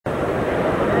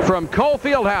From Cole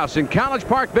Fieldhouse in College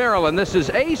Park, Maryland, this is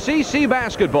ACC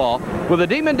basketball with the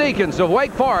Demon Deacons of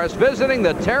Wake Forest visiting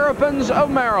the Terrapins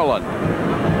of Maryland.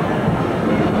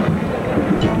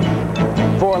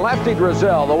 For Lefty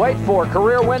Driesell, the wait for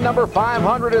career win number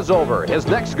 500 is over. His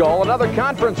next goal, another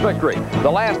conference victory.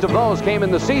 The last of those came in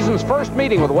the season's first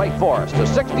meeting with Wake Forest, a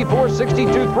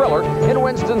 64-62 thriller in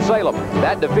Winston-Salem.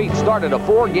 That defeat started a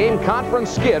 4-game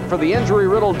conference skid for the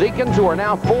injury-riddled Deacons, who are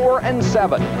now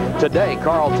 4-7. Today,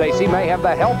 Carl Tacey may have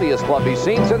the healthiest club he's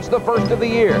seen since the first of the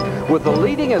year, with the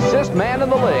leading assist man in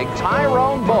the league,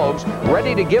 Tyrone Bogues,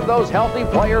 ready to give those healthy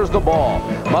players the ball.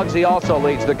 Muggsy also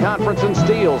leads the conference in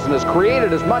steals and has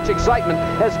created as much excitement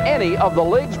as any of the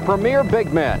league's premier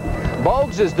big men.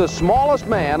 Bogues is the smallest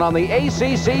man on the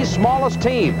ACC's smallest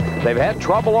team. They've had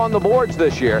trouble on the boards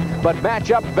this year, but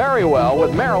match up very well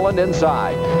with Maryland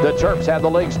inside. The Terps have the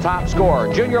league's top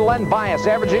scorer, junior Len Bias,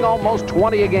 averaging almost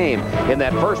 20 a game. In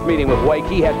that first meeting with Wake,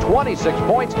 he had 26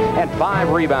 points and 5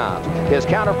 rebounds. His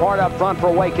counterpart up front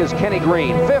for Wake is Kenny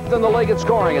Green, 5th in the league at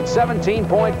scoring at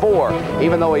 17.4.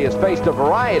 Even though he has faced a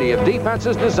variety of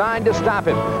defenses designed to stop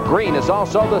him, Green is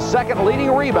also the second leading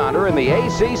rebounder in the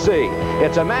ACC.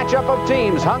 It's a matchup of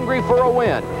teams hungry for a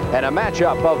win, and a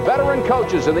matchup of veteran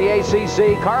coaches in the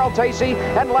ACC, Carl Tacey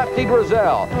and Lefty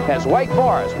Driesell, as Wake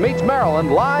Forest meets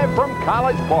Maryland live from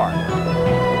College Park.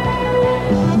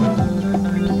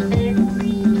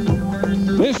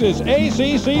 This is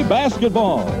ACC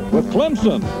basketball with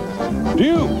Clemson,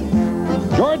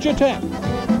 Duke, Georgia Tech,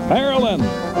 Maryland,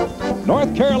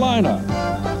 North Carolina,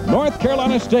 North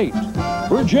Carolina State,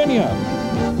 Virginia,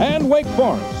 and Wake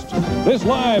Forest. This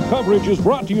live coverage is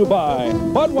brought to you by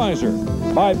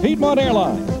Budweiser, by Piedmont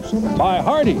Airlines, by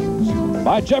Hardee's,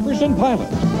 by Jefferson Pilot,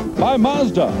 by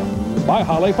Mazda, by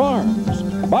Holly Farms,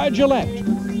 by Gillette.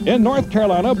 In North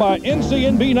Carolina, by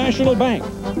NCNB National Bank.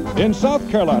 In South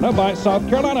Carolina, by South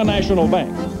Carolina National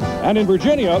Bank. And in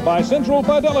Virginia, by Central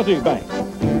Fidelity Bank.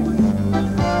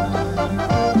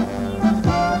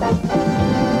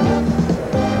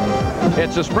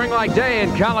 It's a spring-like day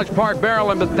in College Park,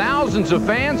 Maryland, but thousands of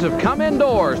fans have come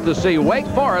indoors to see Wake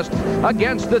Forest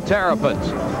against the Terrapins.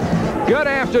 Good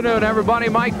afternoon, everybody.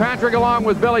 Mike Patrick along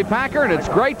with Billy Packer, and it's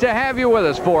great to have you with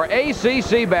us for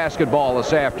ACC basketball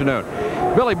this afternoon.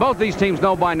 Billy, both these teams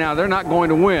know by now they're not going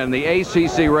to win the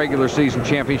ACC regular season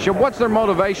championship. What's their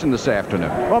motivation this afternoon?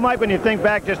 Well, Mike, when you think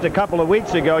back just a couple of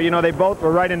weeks ago, you know, they both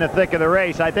were right in the thick of the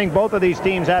race. I think both of these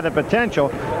teams had the potential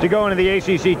to go into the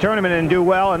ACC tournament and do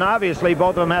well, and obviously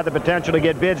both of them had the potential to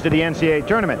get bids to the NCAA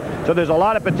tournament. So there's a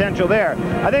lot of potential there.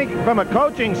 I think from a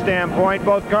coaching standpoint,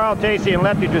 both Carl Tacey and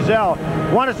Lefty Driesell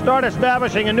want to start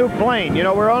establishing a new plane. You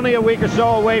know, we're only a week or so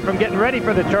away from getting ready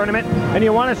for the tournament, and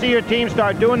you want to see your team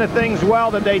start doing the things well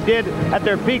that they did at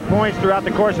their peak points throughout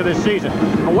the course of this season.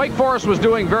 Wake Forest was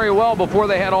doing very well before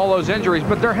they had all those injuries,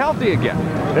 but they're healthy again.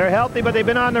 They're healthy, but they've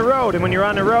been on the road, and when you're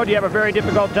on the road, you have a very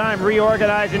difficult time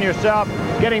reorganizing yourself,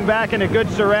 getting back into good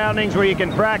surroundings where you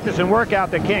can practice and work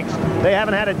out the kinks. They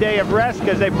haven't had a day of rest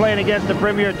because they're playing against the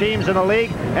premier teams in the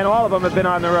league, and all of them have been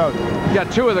on the road. You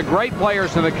got two of the great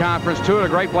players in the conference, two of the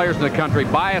great players in the country,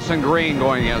 Bias and Green,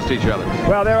 going against each other.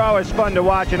 Well, they're always fun to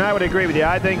watch, and I would agree with you.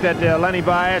 I think that Lenny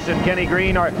Bias and Kenny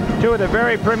Green are two of the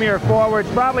very premier forwards,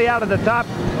 probably out of the top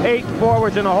 8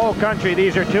 forwards in the whole country.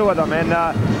 These are two of them, and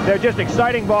they're just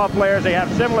exciting ball players. They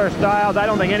have similar styles. I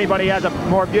don't think anybody has a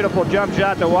more beautiful jump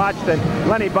shot to watch than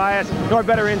Lenny Bias, nor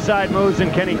better inside moves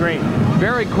than Kenny Green.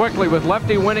 Very quickly, with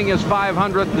Lefty winning his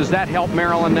 500th, does that help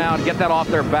Maryland now to get that off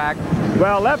their back?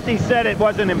 Well, Lefty said it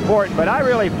wasn't important, but I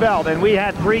really felt, and we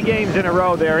had 3 games in a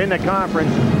row there in the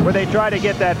conference where they tried to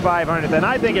get that 500th, and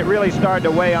I think it really started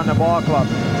to weigh on the ball club.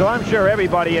 So I'm sure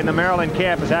everybody in the Maryland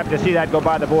camp is happy to see that go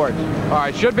by the boards. All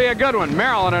right, should be a good one,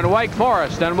 Maryland and Wake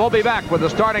Forest, and we'll be back with the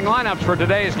starting lineups for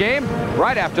today's game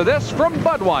right after this from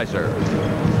Budweiser.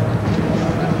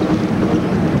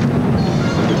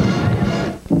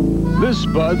 This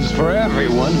Bud's for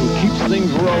everyone who keeps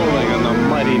things rolling in the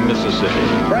mighty Mississippi.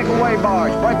 Breakaway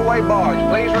barge,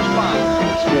 please respond.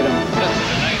 Let's get him.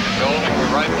 Tonight, the building,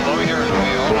 we're right below here and we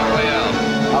on our way out.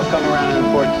 I'll come around on the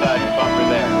port side bumper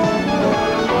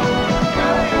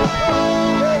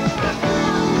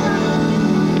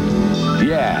there.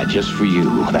 Yeah, just for you.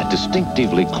 That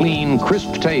distinctively clean,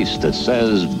 crisp taste that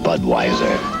says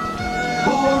Budweiser.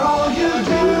 For all you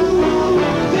do,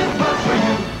 this Bud's for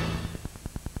you.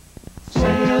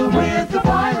 Sail with the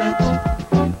pilot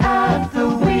at the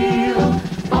wheel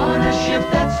on a ship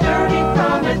that's sturdy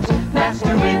from its mast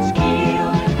to its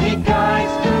keel. He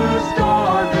guides through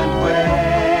storm and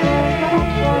wave,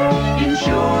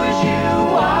 ensures you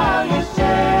while you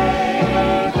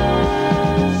sail.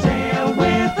 Sail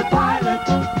with the pilot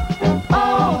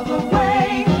all the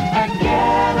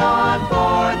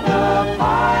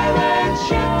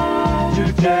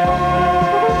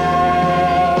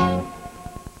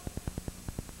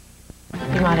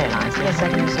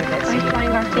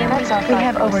We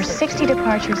have over 60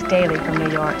 departures daily from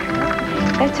New York.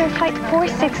 That's our flight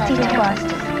 460 to Boston.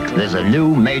 There's a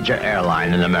new major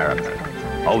airline in America.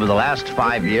 Over the last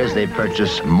 5 years, they've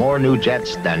purchased more new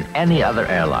jets than any other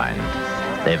airline.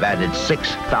 They've added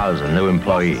 6,000 new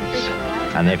employees,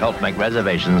 and they've helped make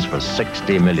reservations for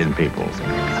 60 million people.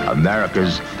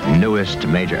 America's newest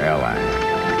major airline,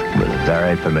 with a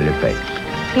very familiar face.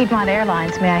 Piedmont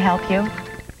Airlines, may I help you?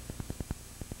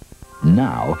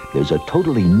 Now, there's a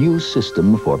totally new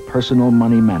system for personal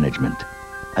money management.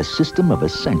 A system of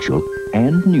essential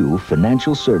and new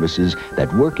financial services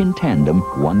that work in tandem,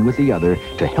 one with the other,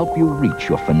 to help you reach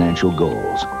your financial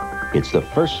goals. It's the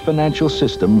First Financial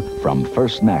System from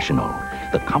First National.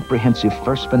 The comprehensive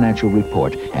First Financial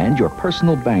Report and your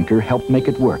personal banker help make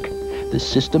it work. The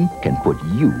system can put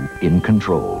you in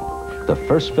control. The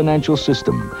First Financial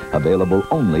System, available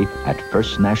only at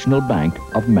First National Bank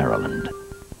of Maryland.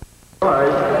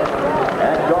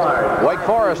 Wake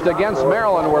Forest against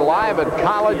Maryland. We're live at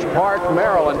College Park,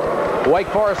 Maryland. Wake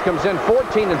Forest comes in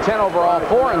 14-10 overall,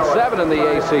 4-7 in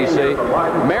the ACC.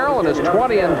 Maryland is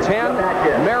 20-10.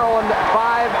 Maryland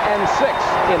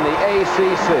 5-6 in the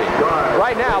ACC.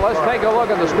 Right now, let's take a look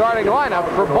at the starting lineup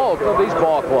for both of these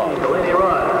ball clubs.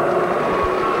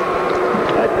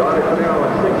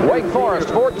 Wake Forest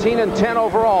 14-10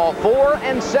 overall,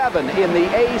 4-7 in the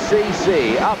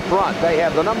ACC. Up front, they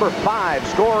have the number 5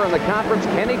 scorer in the conference,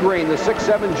 Kenny Green, the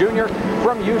 6'7 junior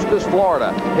from Eustis,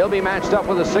 Florida. He'll be matched up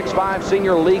with a 6'5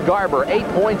 senior Lee Garber,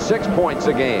 8.6 points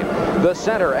a game. The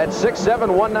center at 6'7",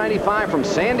 195 from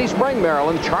Sandy Spring,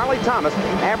 Maryland, Charlie Thomas,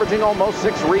 averaging almost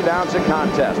 6 rebounds a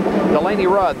contest. Delaney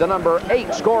Rudd, the number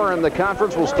 8 scorer in the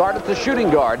conference, will start at the shooting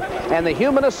guard. And the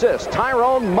human assist,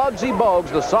 Tyrone Muggsy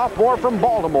Bogues, the sophomore from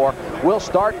Baltimore, will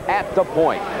start at the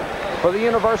point. For the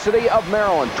University of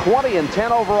Maryland,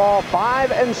 20-10 overall,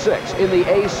 5-6 in the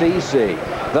ACC.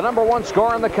 The number 1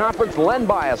 scorer in the conference, Len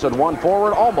Bias at 1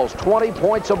 forward, almost 20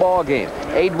 points a ball game.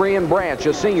 Adrian Branch,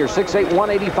 a senior, 6'8",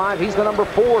 185. He's the number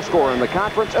 4 scorer in the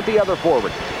conference at the other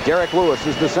forward. Derek Lewis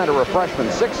is the center, a freshman,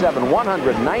 6'7",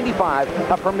 195,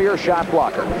 a premier shot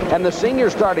blocker. And the senior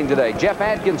starting today, Jeff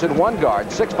Atkins at 1 guard,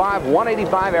 6'5",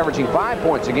 185, averaging 5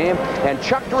 points a game. And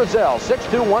Chuck Drizel,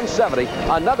 6'2", 170,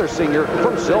 another senior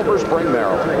from Silver Spring,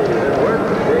 Maryland.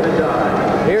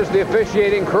 Here's the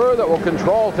officiating crew that will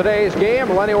control today's game.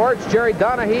 Lenny Wirtz, Jerry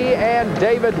Donahue, and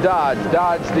David Dodge.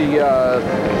 Dodge, the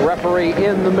referee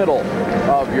in the middle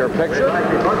of your picture.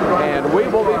 And we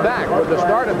will be back with the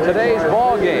start of today's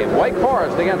ball game. Wake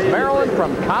Forest against Maryland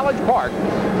from College Park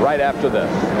right after this.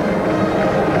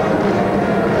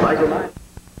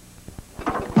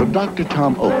 For Dr.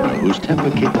 Tom Oakner, whose temper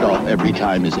kicked off every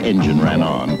time his engine ran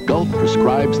on, Gulf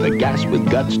prescribes the gas with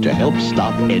guts to help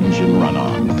stop engine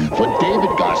run-on. For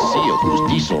David Garcia, whose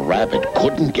diesel rabbit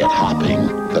couldn't get hopping,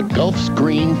 the Gulf's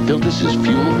green filters his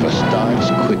fuel for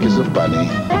starts quick as a bunny.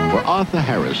 For Arthur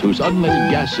Harris, whose unleaded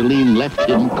gasoline left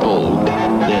him cold,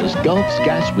 there's Gulf's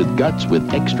gas with guts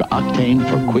with extra octane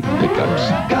for quick pickups.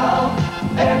 Gulf,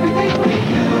 everything we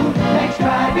do makes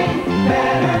driving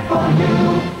better for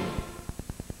you.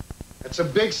 It's a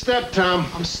big step, Tom.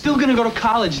 I'm still gonna go to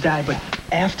college, Dad, but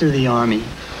after the Army.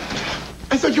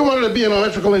 I thought you wanted to be an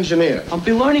electrical engineer. I'll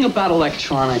be learning about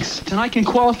electronics, and I can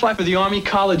qualify for the Army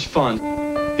College Fund.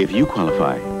 If you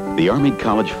qualify, the Army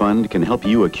College Fund can help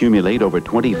you accumulate over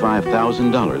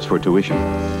 $25,000 for tuition.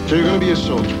 So you're gonna be a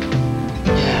soldier?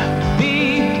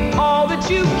 Be all that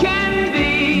you can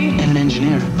be. And an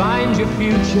engineer. Find your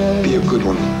future. Be a good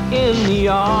one. In the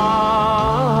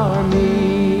Army.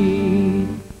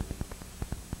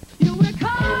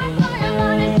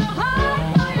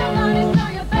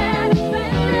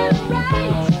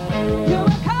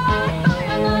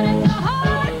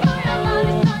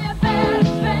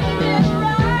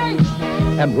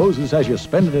 And Roses has you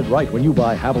spending it right when you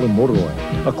buy Haviland Motor Oil.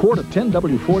 A quart of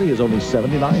 10W40 is only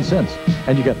 79 cents.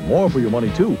 And you get more for your money,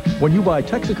 too, when you buy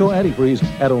Texaco Antifreeze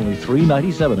at only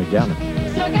 $3.97 a gallon. So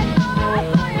get more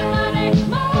for your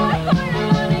money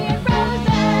at Roses.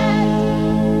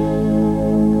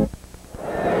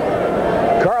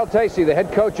 Carl Tacey, the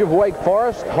head coach of Wake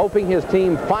Forest, hoping his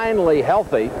team finally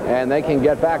healthy and they can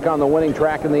get back on the winning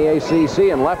track in the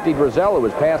ACC. And Lefty Drizel, who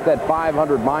was past that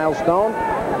 500 milestone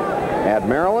at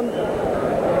Maryland.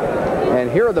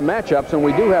 And here are the matchups, and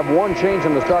we do have one change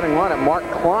in the starting lineup. Mark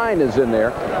Klein is in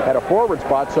there at a forward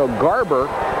spot, so Garber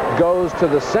goes to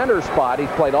the center spot. He's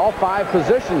played all 5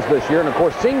 positions this year, and of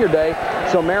course senior day,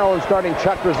 so Maryland starting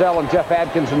Chuck Drizel and Jeff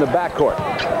Atkins in the backcourt.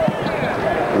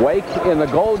 Wake in the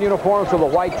gold uniforms with a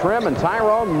white trim, and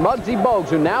Tyrone Muggsy Bogues,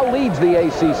 who now leads the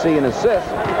ACC in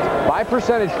assists by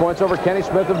percentage points over Kenny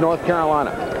Smith of North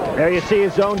Carolina. There you see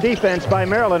his zone defense by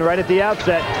Maryland right at the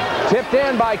outset. Tipped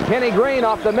in by Kenny Green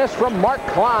off the miss from Mark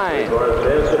Klein.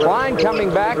 Klein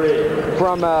coming back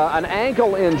from an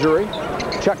ankle injury.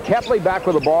 Chuck Kepley back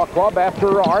with the ball club after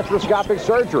arthroscopic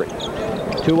surgery.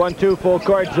 2-1-2 full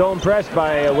court zone press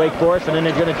by Wake Forest, and then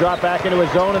they're going to drop back into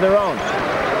a zone of their own.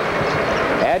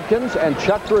 Adkins and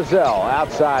Chuck Drizel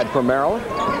outside for Maryland.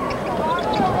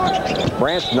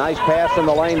 Branch, nice pass in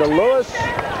the lane to Lewis.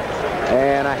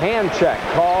 And a hand check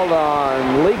called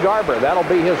on Lee Garber. That'll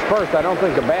be his first. I don't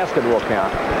think the basket will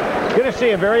count. Going to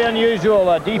see a very unusual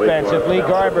defense if Lee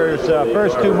Garber's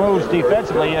first two moves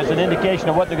defensively as an indication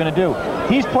of what they're going to do.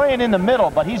 He's playing in the middle,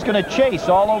 but he's going to chase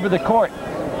all over the court.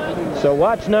 So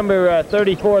watch number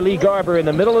 34, Lee Garber, in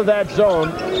the middle of that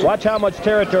zone. Watch how much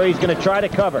territory he's going to try to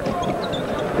cover.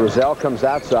 Drizel comes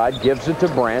outside, gives it to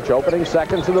Branch, opening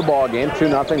seconds of the ball game,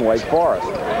 2-0 Wake Forest.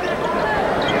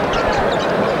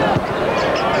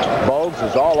 Bogues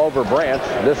is all over Branch.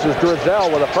 This is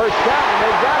Drizel with a first shot, and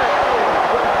they've got it.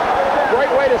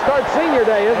 Great way to start senior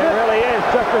day, isn't it? It really is.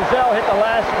 Chuck Drizel hit the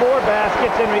last four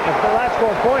baskets, the last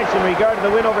 4 points in regard to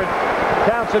the win over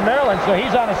Townsend, Maryland, so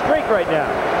he's on a streak right now.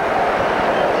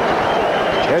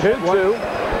 There's 2-2.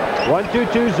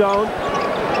 1-2-2 zone.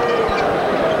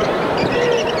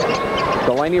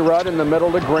 Delaney Rudd in the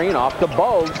middle to Green, off to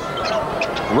Bogues.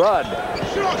 Rudd,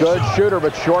 good shooter,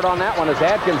 but short on that one as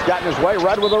Adkins got in his way.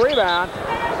 Rudd with a rebound.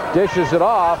 Dishes it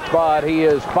off, but he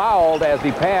is fouled as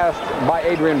he passed by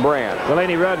Adrian Branch.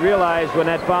 Delaney Rudd realized when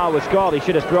that foul was called, he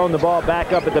should have thrown the ball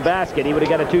back up at the basket. He would have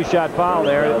got a 2-shot foul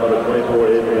there.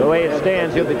 The way it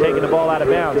stands, he'll be taking the ball out of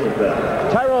bounds.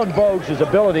 Tyrone Bogues'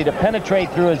 ability to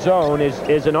penetrate through a zone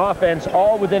is an offense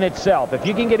all within itself. If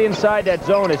you can get inside that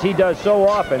zone, as he does so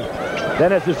often,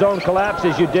 then as the zone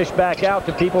collapses, you dish back out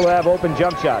to people who have open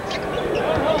jump shots.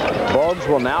 Bogues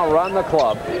will now run the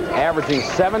club, averaging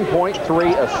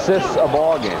 7.3 assists a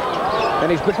ball game. And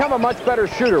he's become a much better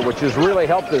shooter, which has really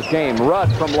helped his game.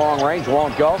 Rudd from long range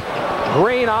won't go.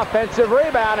 Green offensive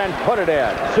rebound and put it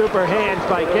in. Super hands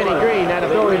by Kenny Green. That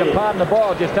ability to palm the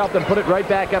ball just helped him put it right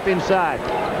back up inside.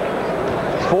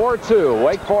 4-2,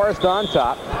 Wake Forest on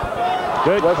top.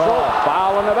 Good whistle. Call.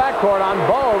 Foul in the backcourt on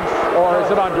Bogues, or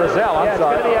is it on Drizel? I'm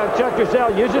sorry. It's going to be on Chuck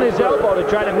Drizel using his elbow to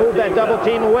try to move that double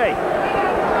team away.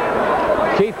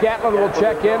 Keith Gatlin will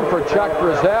check in for Chuck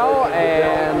Drizel,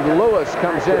 and Lewis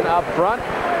comes in up front.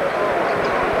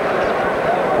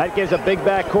 That gives a big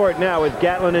backcourt now with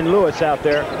Gatlin and Lewis out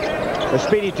there. Or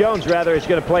Speedy Jones, rather, is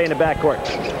going to play in the backcourt.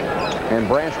 And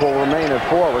Branch will remain at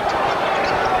forward.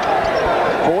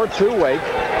 4-2 Wake.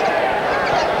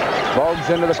 Bogues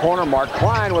into the corner. Mark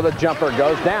Klein with a jumper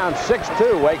goes down.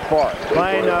 6-2 Wake Forest.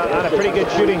 Klein on a pretty good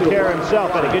shooting tear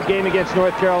himself. Had a good game against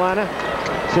North Carolina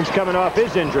since coming off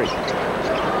his injury.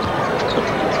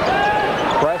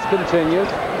 Press continues.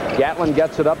 Gatlin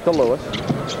gets it up to Lewis.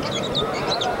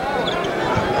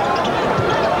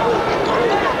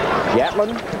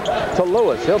 Gatlin to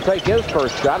Lewis. He'll take his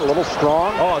first shot. A little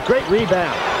strong. Oh, a great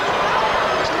rebound.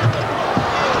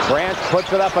 Branch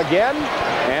puts it up again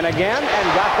and again and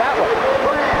got that one.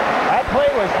 That play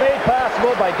was made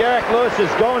possible by Derek Lewis's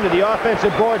going to the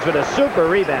offensive boards with a super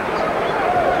rebound.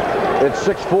 It's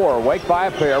 6-4. Wake by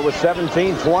a pair with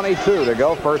 17:22 to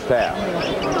go first half.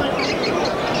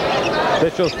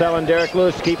 Officials telling Derek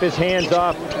Lewis to keep his hands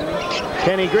off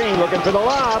Kenny Green, looking for the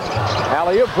lob.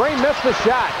 Alley-oop. Green missed the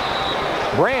shot.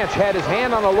 Branch had his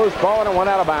hand on a loose ball and it went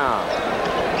out of bounds.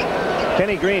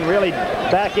 Kenny Green really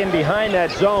back in behind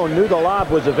that zone, knew the lob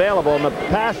was available, and the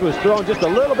pass was thrown just a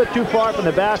little bit too far from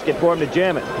the basket for him to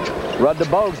jam it. Rudd to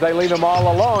Bogues. They leave him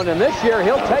all alone, and this year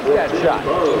he'll take that shot.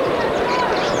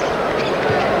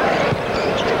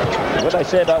 What I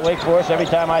say about Wake Forest, every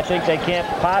time I think they can't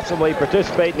possibly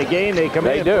participate in the game, they come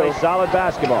in and play solid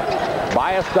basketball.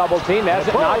 Bias double team, has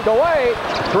it knocked away.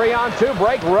 3-on-2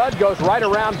 break. Rudd goes right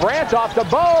around Branch, off to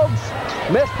Bogues.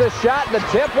 Missed the shot, the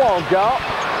tip won't go.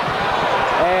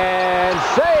 And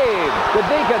saved. The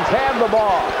Deacons have the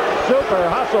ball. Super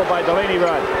hustle by Delaney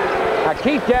Rudd. Now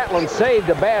Keith Gatlin saved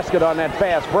the basket on that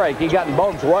fast break. He got in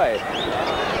Bogues' way.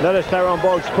 Notice Tyrone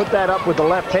Bogues put that up with the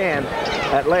left hand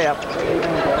at layup.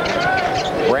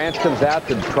 Branch comes out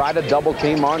to try to double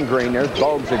team on Green. There's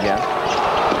Bogues again.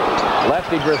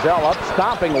 Lefty Drizel up,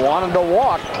 stomping, wanted to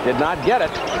walk. Did not get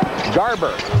it.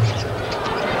 Garber.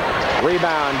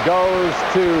 Rebound goes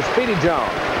to Speedy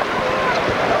Jones.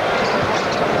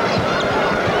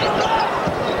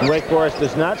 Wake Forest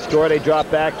does not score. They drop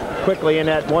back quickly in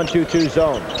that 1-2-2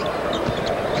 zone.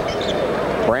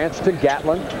 Branch to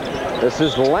Gatlin. This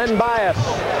is Len Bias.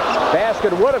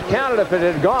 Basket would have counted if it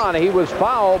had gone. He was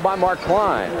fouled by Mark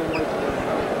Klein.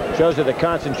 Shows you the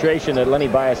concentration that Lenny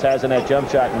Bias has in that jump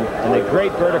shot and the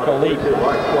great vertical leap.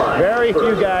 Very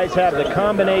few guys have the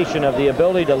combination of the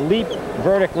ability to leap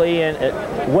vertically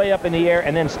and way up in the air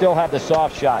and then still have the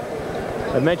soft shot.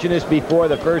 I've mentioned this before.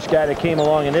 The first guy that came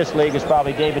along in this league is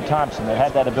probably David Thompson, that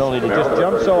had that ability to just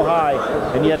jump so high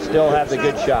and yet still have the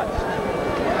good shot.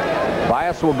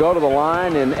 Bias will go to the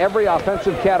line in every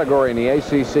offensive category in the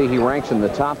ACC. He ranks in the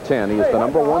top 10. He is the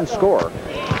 #1 scorer.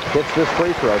 Hits this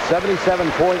free throw.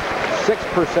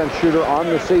 77.6% shooter on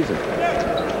the season.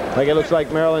 Like it looks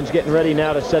like Maryland's getting ready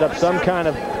now to set up some kind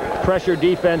of pressure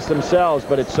defense themselves,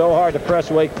 but it's so hard to press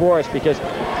Wake Forest because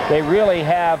they really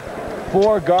have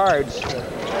 4 guards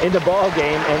in the ball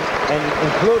game, and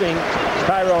including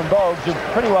Tyrone Bogues, who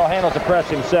pretty well handles the press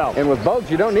himself. And with Bogues,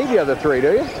 you don't need the other 3,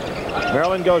 do you?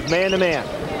 Maryland goes man-to-man.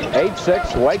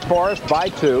 8-6, Wake Forest by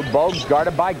 2. Bogues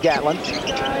guarded by Gatlin.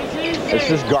 This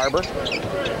is Garber.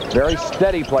 Very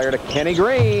steady player to Kenny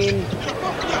Green.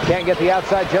 Can't get the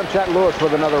outside jump shot. Lewis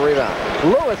with another rebound.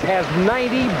 Lewis has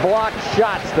 90 blocked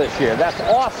shots this year. That's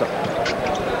awesome.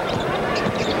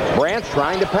 Branch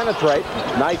trying to penetrate.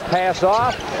 Nice pass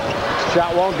off.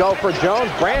 Shot won't go for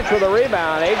Jones. Branch with a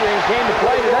rebound. Adrian came to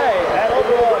play today. That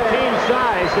overall team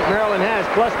size that Maryland has,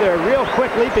 plus their real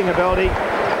quick leaping ability,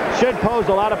 should pose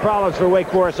a lot of problems for Wake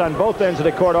Forest on both ends of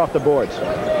the court off the boards.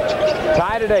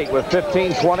 Tied at 8 with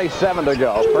 15:27 to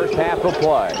go. First half of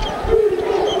play.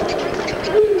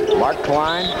 Mark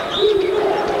Klein.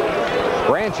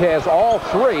 Branch has all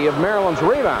 3 of Maryland's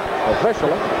rebounds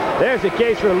officially. There's a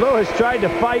case where Lewis tried to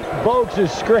fight Bogues'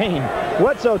 screen.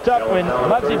 What's so tough when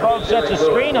Muggsy Bogues sets a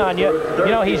screen on you?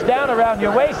 You know, he's down around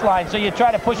your waistline, so you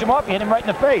try to push him off, you hit him right in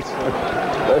the face.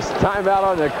 There's timeout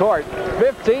on the court.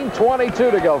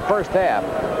 15:22 to go, first half.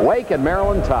 Wake and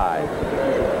Maryland tied.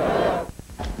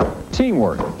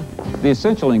 Teamwork, the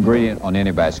essential ingredient on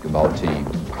any basketball team.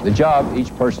 The job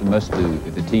each person must do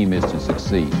if the team is to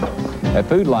succeed. At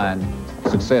Food Lion,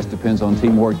 success depends on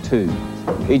teamwork too.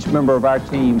 Each member of our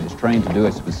team is trained to do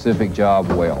a specific job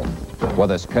well,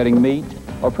 whether it's cutting meat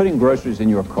or putting groceries in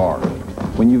your car.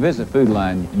 When you visit Food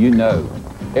Lion, you know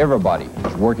everybody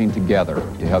is working together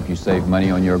to help you save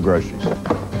money on your groceries.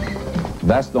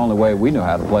 That's the only way we know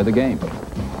how to play the game.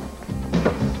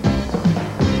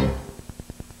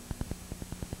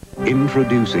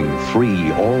 Introducing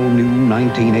 3 all-new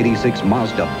 1986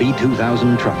 Mazda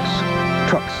B2000 trucks.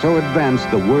 Trucks so advanced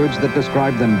the words that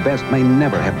describe them best may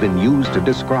never have been used to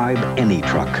describe any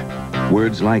truck.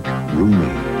 Words like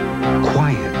roomy,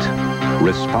 quiet,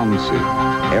 responsive,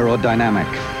 aerodynamic,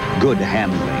 good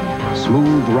handling,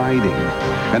 smooth riding.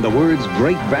 And the words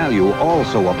great value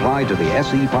also apply to the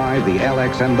SE5, the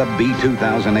LX, and the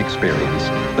B2000 Experience.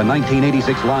 The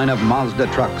 1986 line of Mazda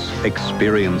trucks.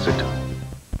 Experience it.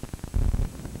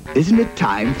 Isn't it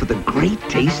time for the great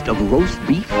taste of roast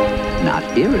beef? Not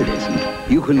here it isn't.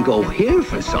 You can go here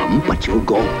for some, but you'll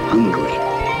go hungry.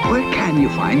 Where can you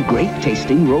find great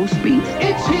tasting roast beef?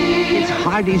 It's here. It's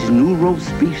Hardee's new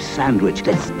roast beef sandwich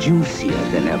that's juicier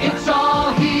than ever. It's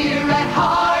all here at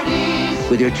Hardee's.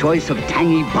 With your choice of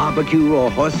tangy barbecue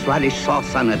or horseradish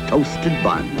sauce on a toasted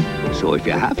bun. So if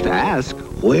you have to ask,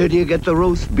 where do you get the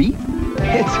roast beef?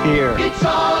 It's here. It's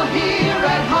all here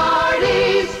at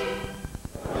Hardee's.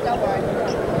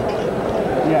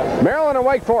 Maryland and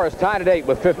Wake Forest tied at 8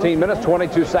 with 15 minutes,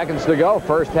 22 seconds to go.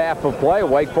 First half of play,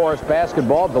 Wake Forest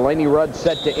basketball. Delaney Rudd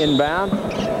set to inbound.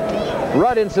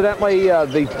 Rudd, incidentally,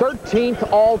 the 13th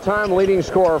all-time leading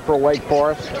scorer for Wake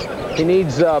Forest. He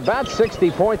needs about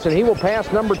 60 points, and he will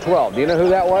pass number 12. Do you know who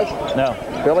that was? No.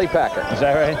 Billy Packer. Is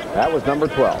that right? That was number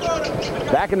 12.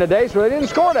 Back in the days where they didn't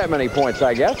score that many points,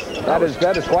 I guess. That is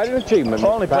quite an achievement.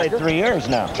 Only played 3 years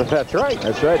now. But that's right.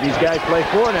 That's right. These guys play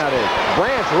 4 nowadays.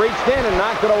 Branch reached in and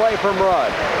knocked it away from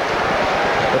Rudd.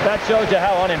 But that shows you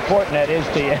how unimportant that is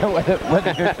to you.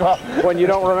 Whether you're 12. When you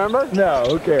don't remember? No,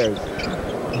 who cares?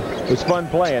 It was fun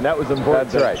playing. That was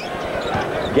important. That's right.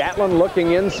 Gatlin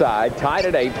looking inside, tied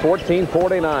at 8,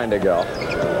 14:49 to go.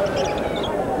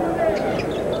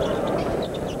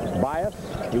 Bias,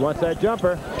 he wants that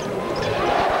jumper.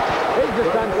 He's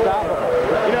just unstoppable.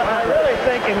 You know, I really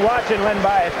think in watching Len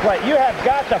Bias play, you have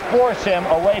got to force him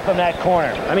away from that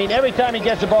corner. I mean, every time he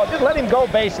gets the ball, just let him go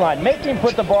baseline. Make him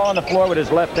put the ball on the floor with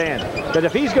his left hand. Because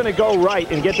if he's going to go right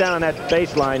and get down on that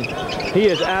baseline, he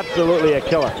is absolutely a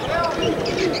killer.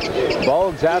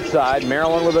 Bogues outside,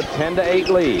 Maryland with a 10-8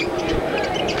 lead.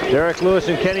 Derek Lewis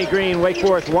and Kenny Green, Wake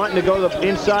Forest wanting to go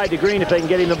inside to Green if they can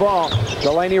get him the ball.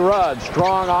 Delaney Rudd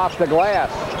strong off the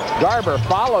glass. Garber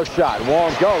follow shot,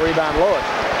 won't go, rebound Lewis.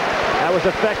 That was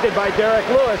affected by Derek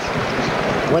Lewis.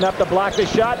 Went up to block the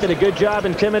shot, did a good job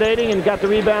intimidating, and got the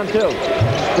rebound too.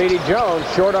 Speedy Jones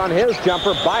short on his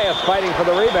jumper. Bias fighting for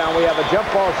the rebound. We have a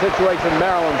jump ball situation,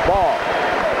 Maryland's ball.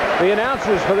 The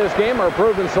announcers for this game are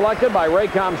approved and selected by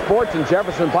Raycom Sports and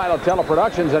Jefferson Pilot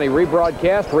Teleproductions. Any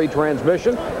rebroadcast,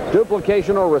 retransmission,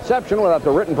 duplication, or reception without the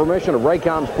written permission of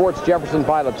Raycom Sports, Jefferson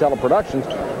Pilot Teleproductions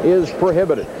is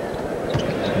prohibited.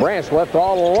 Branch left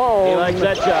all alone. He likes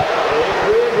that shot.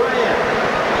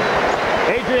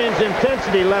 Adrian's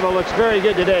intensity level looks very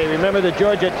good today. Remember the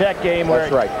Georgia Tech game where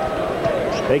That's right.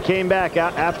 They came back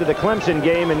out after the Clemson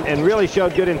game and really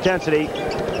showed good intensity.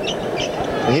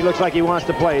 And he looks like he wants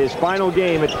to play his final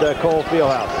game at Cole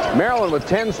Fieldhouse. Maryland with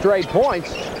 10 straight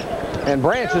points, and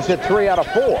Branch has hit 3 out of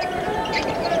 4.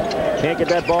 Can't get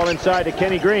that ball inside to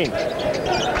Kenny Green.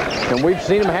 And we've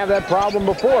seen him have that problem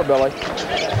before, Billy.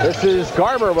 This is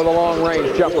Garber with a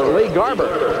long-range jumper. Lee Garber,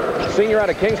 senior out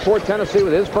of Kingsport, Tennessee,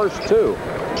 with his first 2.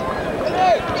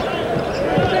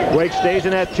 Wake stays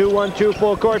in that 2-1-2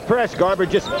 full-court press. Garber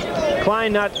just,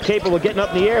 Klein not capable of getting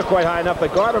up in the air quite high enough,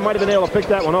 but Garber might have been able to pick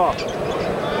that one off.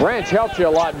 Branch helps you a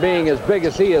lot being as big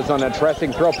as he is on that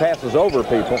pressing. Throw passes over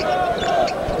people.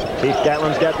 Keith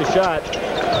Gatlin's got the shot.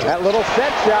 That little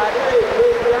set shot.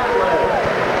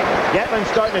 Gatlin's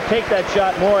starting to take that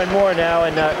shot more and more now,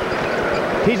 and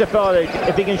he's a fellow that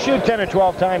if he can shoot 10 or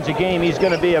 12 times a game, he's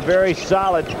going to be a very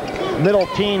solid middle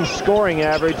teen scoring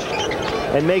average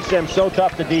and makes them so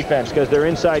tough to defense because their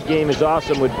inside game is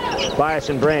awesome with Bias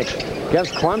and Branch.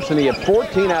 Against Clemson, he had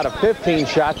 14 out of 15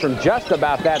 shots from just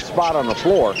about that spot on the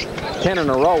floor. 10 in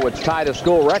a row, which tied a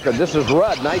school record. This is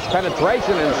Rudd. Nice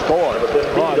penetration and score.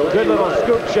 Oh, good little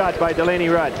scoop shot by Delaney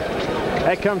Rudd.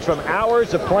 That comes from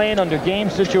hours of playing under game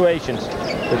situations.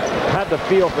 Have the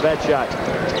feel for that shot.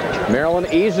 Maryland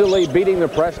easily beating the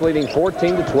press, leading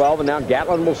 14-12, and now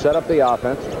Gatlin will set up the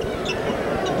offense.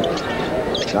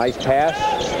 Nice pass,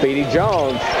 Speedy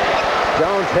Jones.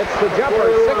 Jones hits the jumper,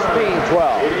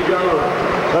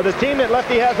 16-12. So the team that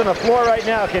Lefty has on the floor right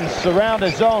now can surround a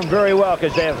zone very well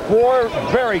because they have 4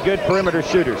 very good perimeter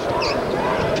shooters.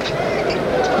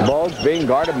 Bogues being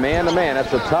guarded man-to-man.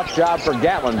 That's a tough job for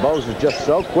Gatlin. Bogues is just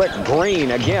so quick.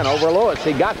 Green again over Lewis.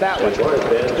 He got that one.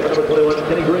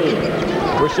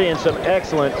 We're seeing some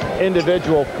excellent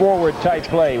individual forward-type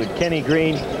play with Kenny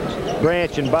Green,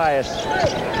 Branch, and Bias.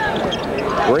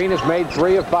 Green has made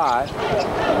 3 of 5.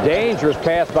 Dangerous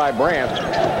pass by Branch.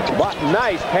 But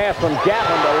nice pass from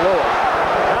Gatlin to Lewis.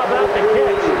 How about the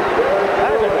catch?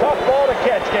 That was a tough ball to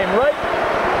catch. Came right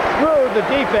through the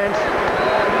defense.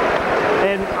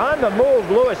 And on the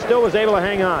move, Lewis still was able to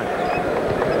hang on.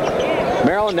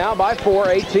 Maryland now by 4,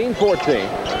 18-14.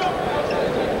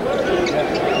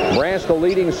 Branch, the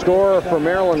leading scorer for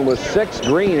Maryland, with 6.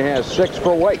 Green has 6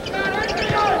 for Wake.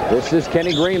 This is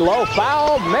Kenny Green, low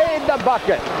foul, made the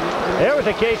bucket. There was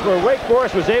a case where Wake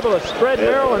Forest was able to spread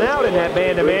Maryland out in that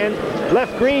man-to-man.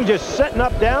 Left Green just setting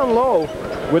up down low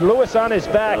with Lewis on his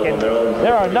back. And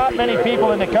there are not many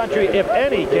people in the country, if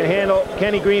any, can handle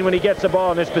Kenny Green when he gets the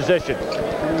ball in this position.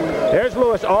 There's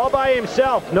Lewis all by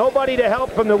himself. Nobody to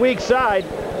help from the weak side.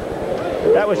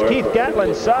 That was Keith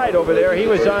Gatlin's side over there. He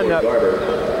was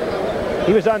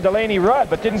on Delaney Rudd,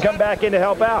 but didn't come back in to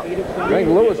help out. I think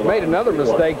Lewis made another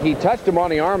mistake. He touched him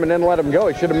on the arm and then let him go.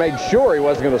 He should have made sure he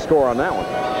wasn't going to score on that one.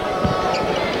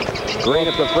 Green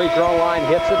at the free throw line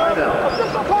hits it.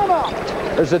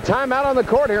 There's a timeout on the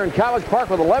court here in College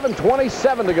Park with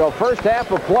 11:27 to go. First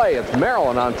half of play. It's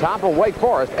Maryland on top of Wake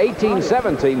Forest,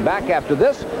 18-17. Back after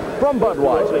this from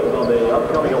Budweiser.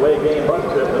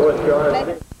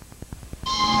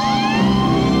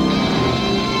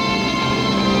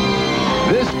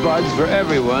 This Bud's for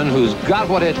everyone who's got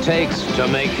what it takes to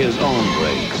make his own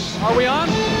breaks. Are we on?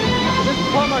 This is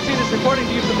Paul Martinez reporting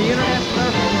to you from the International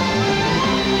Airport.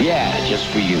 Yeah, just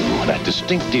for you. That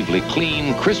distinctively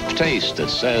clean, crisp taste that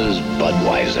says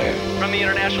Budweiser. From the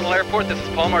International Airport, this is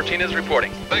Paul Martinez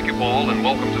reporting. Thank you, Paul, and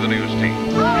welcome to the news team.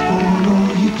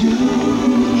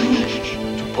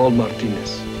 To Paul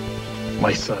Martinez,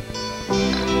 my son.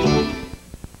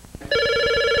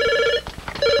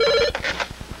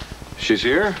 She's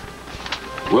here.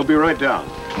 We'll be right down.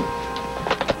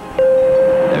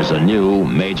 There's a new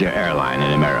major airline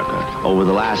in America. Over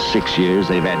the last 6 years,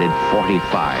 they've added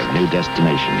 45 new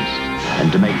destinations.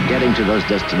 And to make getting to those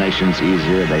destinations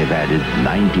easier, they've added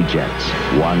 90 jets,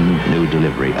 1 new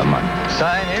delivery a month.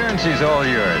 Sign here and she's all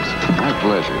yours. My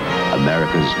pleasure.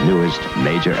 America's newest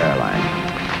major airline,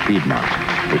 Piedmont,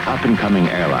 the up-and-coming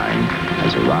airline,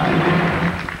 has arrived.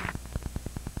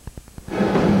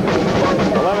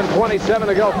 11:27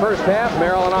 to go, first half.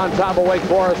 Maryland on top of Wake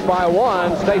Forest by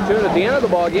 1. Stay tuned. At the end of the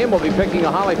ball game, we'll be picking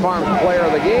a Holly Farms player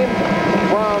of the game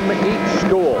from each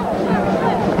school.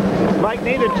 Mike,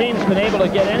 neither team's been able to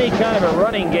get any kind of a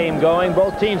running game going.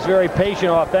 Both teams very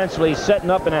patient offensively, setting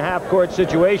up in a half-court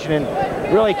situation and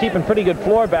really keeping pretty good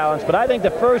floor balance. But I think the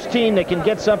first team that can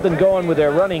get something going with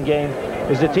their running game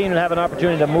is the team that have an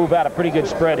opportunity to move out a pretty good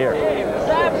spread here.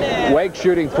 Wake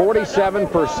shooting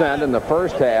 47% in the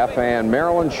first half, and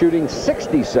Maryland shooting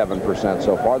 67%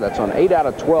 so far. That's on 8 out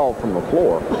of 12 from the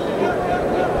floor.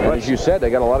 And as you said, they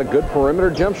got a lot of good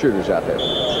perimeter jump shooters out there.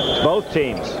 Both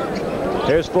teams.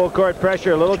 There's full court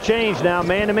pressure. A little change now.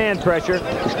 Man-to-man pressure.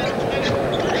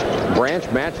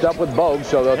 Branch matched up with Bogues,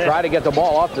 so they'll try to get the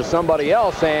ball off to somebody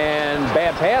else, and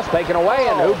bad pass taken away,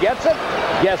 and who gets it?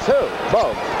 Guess who?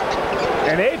 Bogues.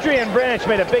 And Adrian Branch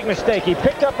made a big mistake. He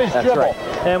picked up his dribble. Right.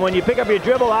 And when you pick up your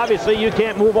dribble, obviously you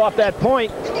can't move off that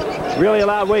point. Really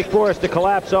allowed Wake Forest to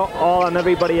collapse all on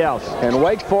everybody else. And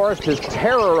Wake Forest has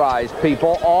terrorized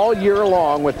people all year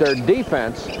long with their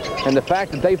defense and the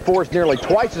fact that they forced nearly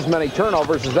twice as many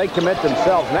turnovers as they commit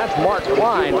themselves. And that's Mark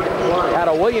Klein out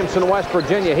of Williamson, West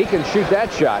Virginia. He can shoot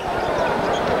that shot.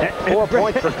 4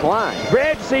 points for Klein.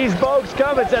 Branch sees Bogues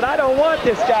come and said, I don't want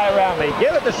this guy around me.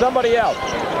 Give it to somebody else.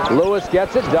 Lewis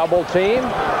gets it, double team.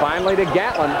 Finally to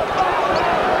Gatlin.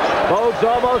 Bogues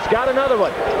almost got another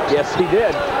one. Yes, he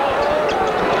did.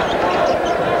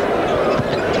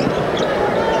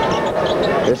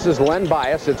 This is Len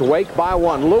Bias. It's Wake by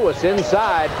 1. Lewis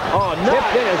inside. Oh, no.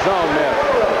 Tipped in his own miss.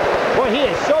 Boy, he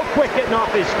is so quick getting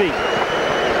off his feet.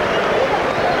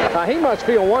 He must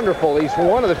feel wonderful. He's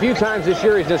one of the few times this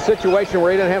year he's in a situation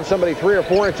where he doesn't have somebody 3 or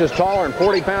 4 inches taller and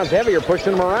 40 pounds heavier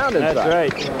pushing him around inside.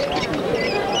 That's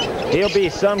right. He'll be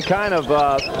some kind of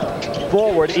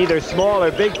forward, either small or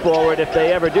big forward, if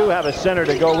they ever do have a center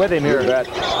to go with him here. You bet.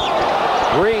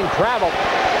 Green traveled.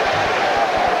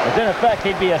 As in effect,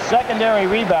 he'd be a secondary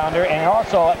rebounder, and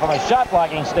also from a shot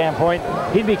blocking standpoint,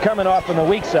 he'd be coming off from the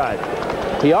weak side.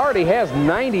 He already has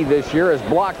 90 this year, has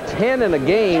blocked 10 in a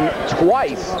game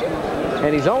twice,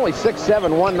 and he's only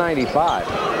 6'7", 195.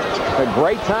 A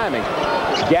great timing.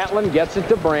 Gatlin gets it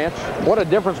to Branch. What a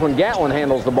difference when Gatlin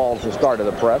handles the ball at the start of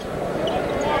the press.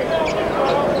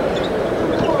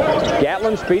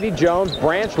 Gatlin, Speedy Jones,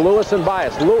 Branch, Lewis, and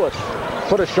Bias. Lewis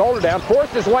put a shoulder down,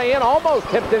 forced his way in, almost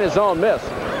tipped in his own miss.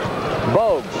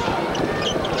 Bogues.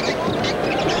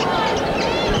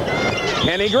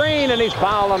 Kenny Green, and he's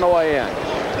fouled on the way in.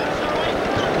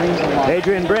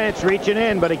 Adrian Branch reaching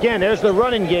in, but again, there's the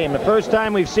running game. The first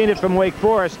time we've seen it from Wake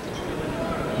Forest.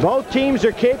 Both teams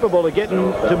are capable of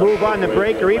getting to move on the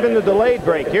break or even the delayed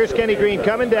break. Here's Kenny Green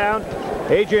coming down.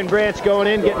 Adrian Branch going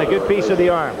in, getting a good piece of the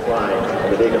arm.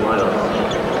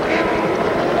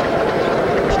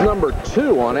 It's number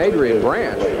 2 on Adrian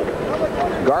Branch.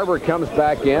 Garber comes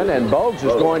back in, and Bogues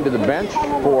is going to the bench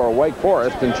for Wake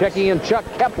Forest, and checking in Chuck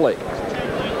Kepley.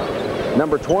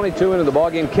 Number 22 into the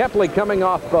ballgame. Kepley coming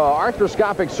off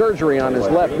arthroscopic surgery on his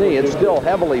left knee. It's still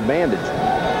heavily bandaged.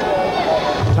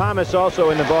 Thomas also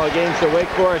in the ballgame, so Wake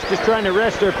Forest just trying to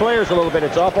rest their players a little bit.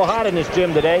 It's awful hot in this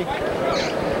gym today.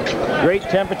 Great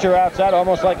temperature outside,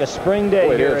 almost like a spring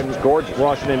day here in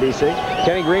Washington, D.C.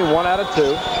 Kenny Green, 1 out of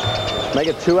 2. Make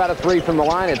it 2 out of 3 from the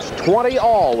line. It's 20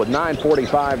 all with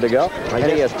 9:45 to go. And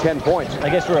he has 10 points. I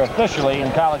guess we're officially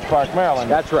in College Park,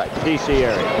 Maryland. That's right. D.C.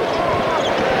 area.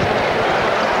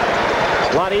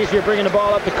 A lot easier bringing the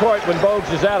ball up the court when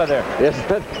Bogues is out of there.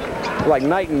 Isn't it? Like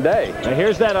night and day. And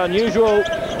here's that unusual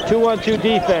 2-on-2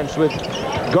 defense with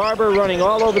Garber running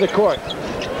all over the court.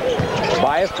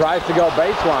 Bias tries to go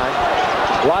baseline.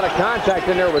 A lot of contact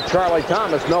in there with Charlie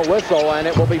Thomas. No whistle, and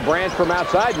it will be Branch from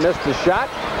outside. Missed the shot.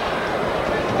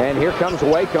 And here comes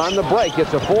Wake on the break.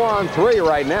 It's a 4-on-3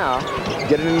 right now.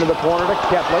 Get it into the corner to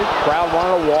Kepley. Crowd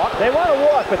want to walk. They want to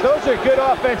walk, but those are good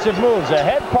offensive moves. A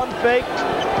head pump fake,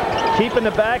 keeping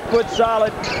the back foot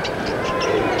solid.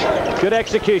 Good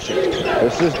execution.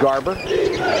 This is Garber.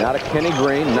 Now to Kenny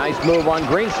Green. Nice move on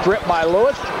Green. Stripped by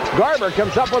Lewis. Garber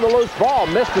comes up with a loose ball.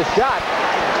 Missed his shot.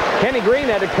 Kenny Green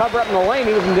had to cover up in the lane.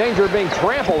 He was in danger of being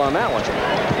trampled on that one.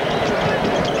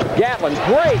 Gatlin,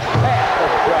 great pass.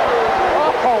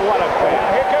 Oh, what a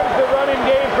pass. Here comes the running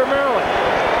game for Maryland.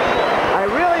 I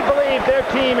really believe their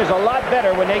team is a lot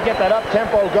better when they get that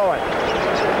up-tempo going.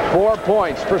 4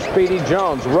 points for Speedy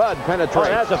Jones. Rudd penetrates. Oh,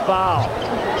 that's a foul.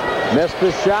 Missed the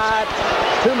shot.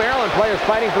 2 Maryland players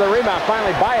fighting for the rebound.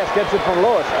 Finally, Bias gets it from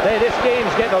Lewis. Hey, this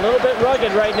game's getting a little bit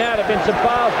rugged right now. There have been some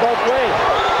fouls both ways.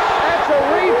 That's a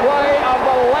replay of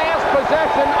the last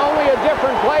possession. Only a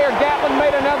different player. Gatlin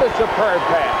made another superb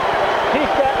pass.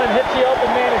 Keith Gatlin hits the open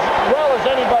man as well as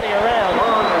anybody around.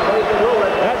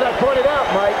 As I pointed out,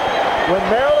 Mike, when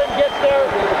Maryland gets their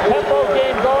tempo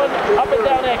game going up and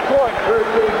down that court,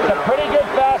 it's a pretty good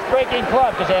fast path-breaking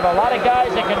club because they have a lot of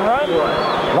guys that can run,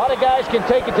 a lot of guys can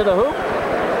take it to the hoop,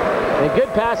 and good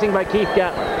passing by Keith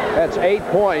Gatlin. That's 8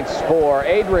 points for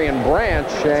Adrian Branch,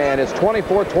 and it's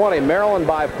 24-20. Maryland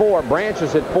by 4. Branch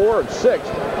is at 4 of 6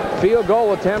 field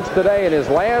goal attempts today in his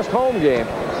last home game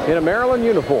in a Maryland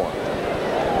uniform.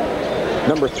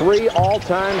 Number 3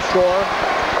 all-time scorer.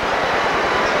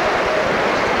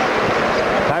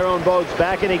 Tyrone Bogues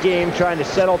back in the game trying to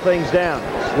settle things down.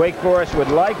 Wake Forest would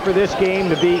like for this game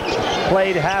to be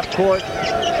played half court,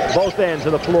 both ends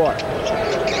of the floor.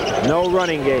 No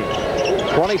running game.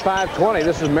 25-20.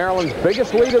 This is Maryland's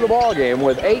biggest lead of the ball game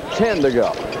with 8:10 to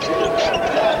go.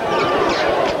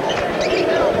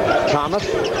 Thomas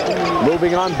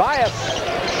moving on Bias.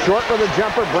 Short with a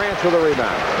jumper. Branch with a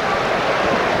rebound.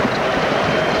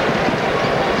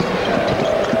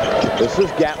 This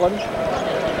is Gatlin.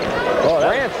 Oh,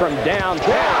 Branch from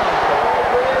downtown.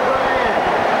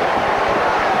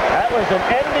 That was an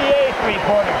NBA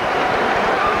three-pointer.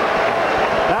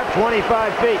 Not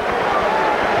 25 feet.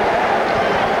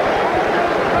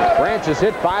 Branch has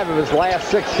hit 5 of his last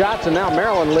 6 shots, and now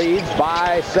Maryland leads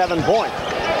by 7 points.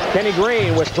 Kenny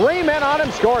Green, with 3 men on him,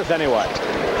 scores anyway.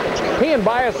 He and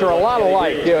Bias are a lot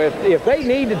alike. You know, if they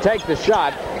need to take the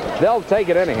shot, they'll take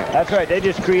it anyhow. That's right. They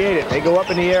just create it. They go up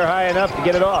in the air high enough to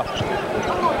get it off.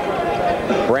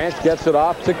 Branch gets it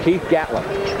off to Keith Gatlin.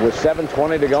 With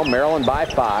 7:20 to go, Maryland by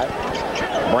 5.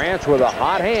 Branch with a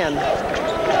hot hand.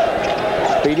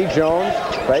 Speedy Jones,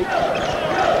 fake.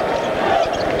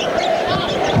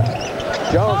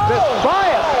 Jones missed.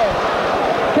 Bias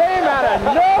came out of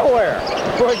nowhere.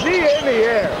 Was he in the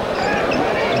air?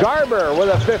 Garber with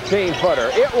a 15-footer.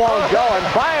 It won't go, and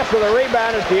Bias with a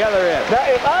rebound at the other end. Now,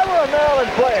 if I were a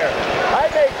Maryland player,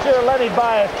 I'd make sure Lenny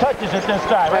Bias touches it this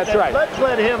time. That's right. Let's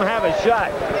let him have a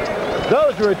shot.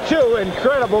 Those were 2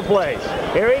 incredible plays.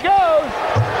 Here he goes.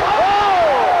 Oh!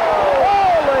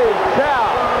 Holy cow!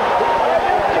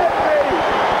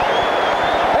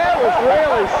 That was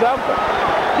really something.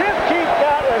 Give Keith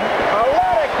Gatlin a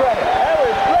lot of credit. That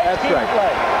was great. That's team right.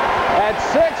 play. At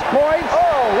 6 points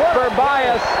for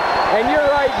Bias, and you're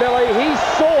right, Billy, he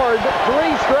soared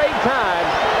 3 straight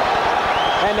times,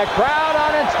 and the crowd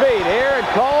on its feet here at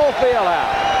Cole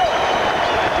Fieldhouse.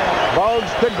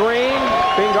 Bogues to Green,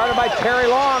 being guarded by Terry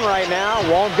Long right now,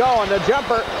 won't go on the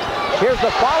jumper. Here's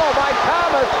the follow by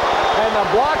Thomas, and the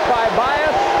block by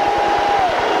Bias,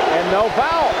 and no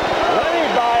foul. Lenny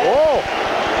Bias. Whoa.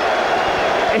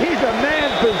 He's a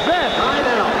man possessed. I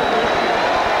know.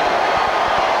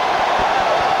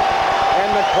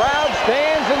 The crowd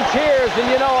stands and cheers,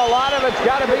 and you know a lot of it's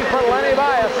got to be for Lenny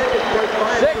Bias.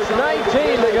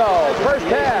 6:19 to go. First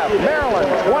half, Maryland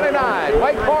 29,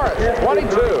 Wake Forest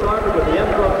 22.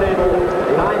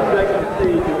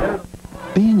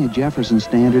 Being a Jefferson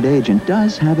Standard agent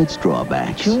does have its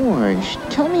drawbacks. George,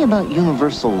 tell me about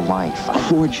Universal Life.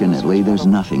 Fortunately, there's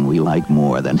nothing we like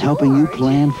more than helping you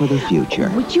plan for the future.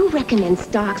 Would you recommend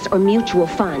stocks or mutual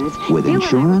funds? With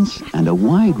insurance and a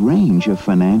wide range of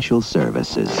financial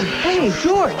services. Hey,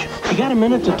 George, you got a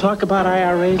minute to talk about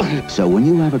IRAs? So when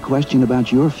you have a question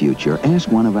about your future, ask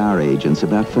one of our agents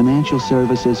about financial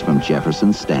services from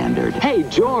Jefferson Standard. Hey,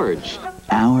 George.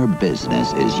 Our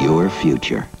business is your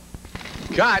future.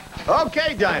 Cut.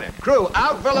 Okay, Dinah. Crew,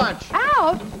 out for lunch.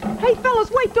 Out? Hey,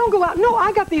 fellas, wait, don't go out. No,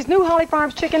 I got these new Holly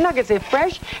Farms chicken nuggets. They're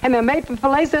fresh, and they're made from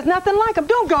fillets. There's nothing like them.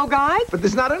 Don't go, guys. But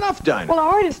there's not enough, Dinah. Well, I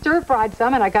already stir-fried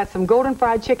some, and I got some golden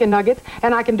fried chicken nuggets,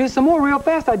 and I can do some more real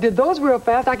fast. I did those real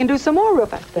fast. I can do some more real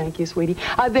fast. Thank you, sweetie.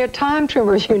 They're time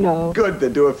trimmers, you know. Good, they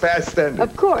do it fast then.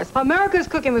 Of course. America's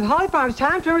cooking with Holly Farms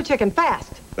time trimmer chicken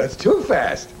fast. That's too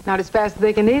fast. Not as fast as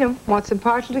they can eat them. Want some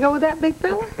partial to go with that, big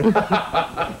fella?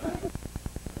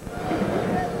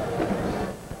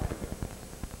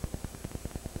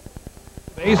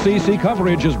 ACC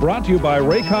coverage is brought to you by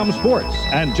Raycom Sports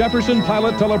and Jefferson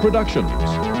Pilot Teleproductions.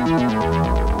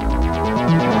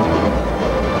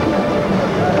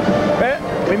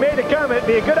 We made a comment. It'd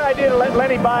be a good idea to let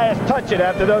Lenny Bias touch it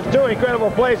after those 2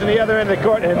 incredible plays on the other end of the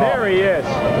court, and there he is.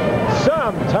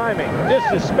 Some timing, just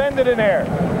suspended in air.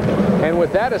 And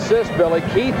with that assist, Billy,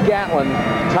 Keith Gatlin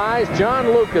ties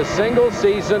John Lucas'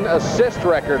 single-season assist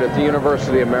record at the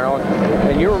University of Maryland.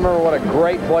 And you remember what a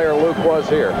great player Luke was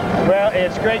here. Well,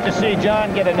 it's great to see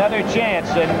John get another chance,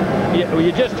 and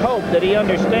you just hope that he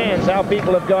understands how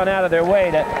people have gone out of their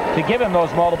way to give him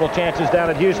those multiple chances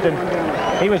down at Houston.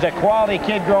 He was a quality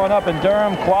kid growing up in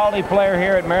Durham, quality player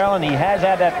here at Maryland. He has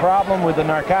had that problem with the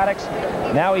narcotics.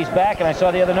 Now he's back, and I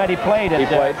saw the other night he played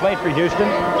for Houston.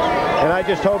 And I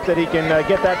just hope that he can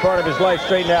get that part of his life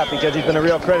straightened out, because he's been a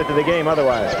real credit to the game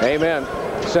otherwise. Amen.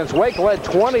 Since Wake led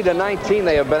 20-19,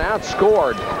 they have been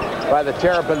outscored by the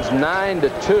Terrapins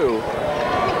 9-2.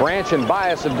 Branch and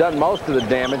Bias have done most of the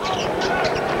damage.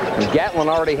 And Gatlin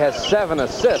already has 7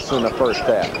 assists in the first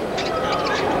half.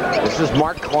 This is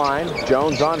Mark Klein.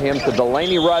 Jones on him to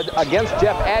Delaney Rudd against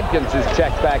Jeff Adkins, who's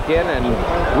checked back in,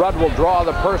 and Rudd will draw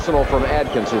the personal from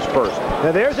Adkins, his first.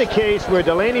 Now there's a case where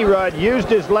Delaney Rudd used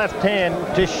his left hand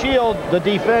to shield the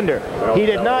defender. He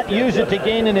did not use it to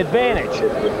gain an advantage,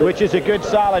 which is a good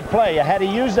solid play. Had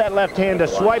he used that left hand to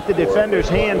swipe the defender's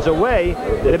hands away,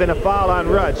 it'd have been a foul on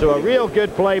Rudd. So a real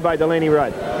good play by Delaney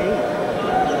Rudd.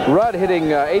 Rudd hitting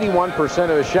 81%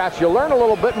 of his shots. You'll learn a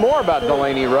little bit more about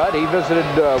Delaney Rudd. He visited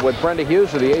with Brenda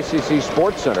Hughes at the ACC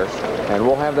Sports Center, and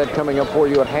we'll have that coming up for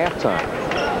you at halftime.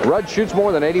 Rudd shoots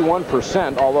more than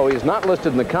 81%, although he's not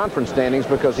listed in the conference standings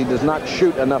because he does not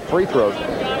shoot enough free throws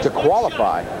to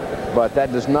qualify. But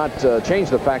that does not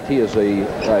change the fact he is a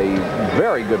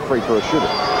very good free throw shooter.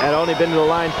 Had only been to the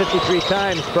line 53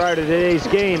 times prior to today's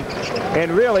game.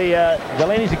 And really,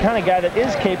 Delaney's the kind of guy that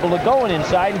is capable of going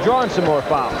inside and drawing some more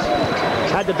fouls.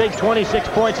 Had the big 26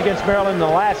 points against Maryland in the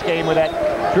last game with that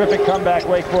terrific comeback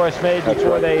Wake Forest made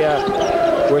before they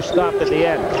were stopped at the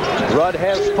end. Rudd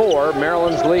has 4.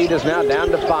 Maryland's lead is now down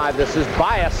to 5. This is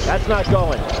Bias. That's not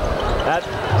going. That's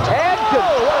Adkins.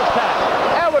 Oh, what a pass.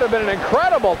 That would have been an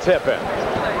incredible tip-in.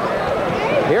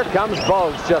 Here comes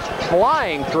Bogues just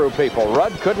flying through people.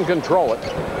 Rudd couldn't control it.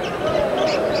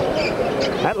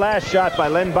 That last shot by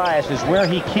Len Bias is where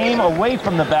he came away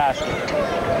from the basket.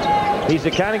 He's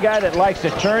the kind of guy that likes to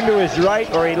turn to his right,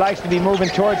 or he likes to be moving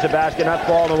towards the basket, not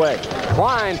falling away.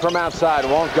 Klein from outside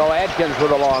won't go. Adkins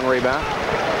with a long rebound.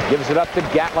 Gives it up to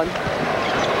Gatlin.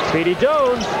 Speedy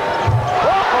Jones.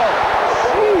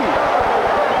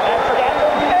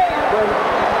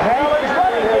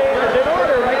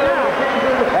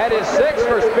 That is 6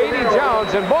 for Speedy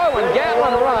Jones, and boy, when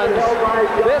Gatlin runs,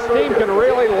 this team can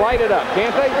really light it up,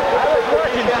 can't they? I was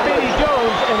watching Speedy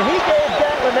Jones, and he gave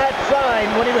Gatlin that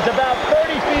sign when he was about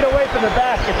 30 feet away from the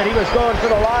basket that he was going for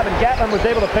the lob, and Gatlin was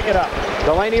able to pick it up.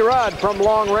 Delaney Rudd from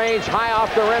long range, high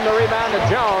off the rim, the rebound to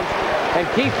Jones, and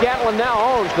Keith Gatlin now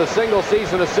owns the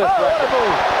single-season assist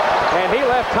record. And he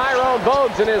left Tyrone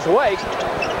Bogues in his wake.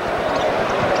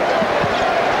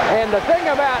 And the thing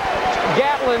about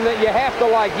Gatlin that you have to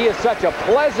like, he is such a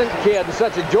pleasant kid and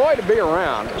such a joy to be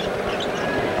around.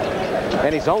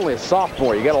 And he's only a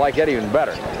sophomore. You got to like that even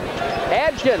better.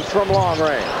 Adkins from long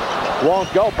range.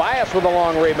 Won't go. Bias with a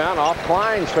long rebound off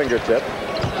Klein's fingertip.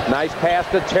 Nice pass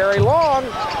to Terry Long.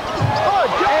 Oh,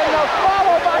 and a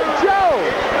follow by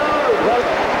Jones.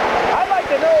 I'd like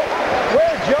to know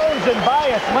where Jones and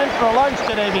Bias went for lunch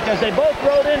today, because they both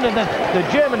rode into the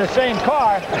gym in the same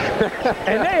car,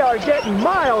 and they are getting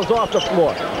miles off the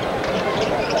floor.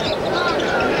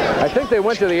 I think they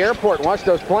went to the airport and watched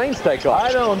those planes take off.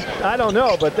 I don't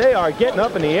know, but they are getting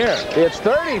up in the air. It's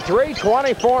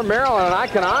 33-24 Maryland, and I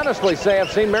can honestly say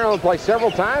I've seen Maryland play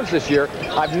several times this year.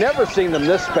 I've never seen them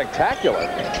this spectacular.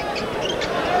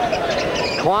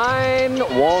 Klein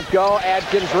won't go.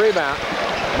 Adkins rebound.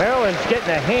 Maryland's getting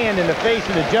a hand in the face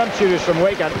of the jump shooters from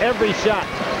Wake on every shot.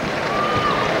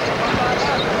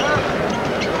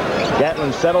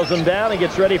 Gatlin settles them down and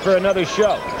gets ready for another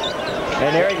show.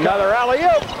 And there he comes. Another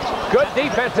alley-oop. Good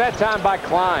defense that time by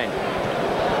Klein.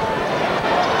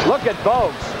 Look at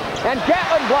Bogues. And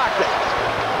Gatlin blocked it.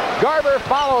 Garber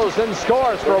follows and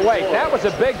scores for Wake. That was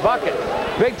a big bucket.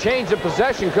 Big change of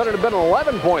possession. Could have been an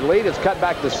 11-point lead. It's cut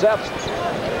back to 7.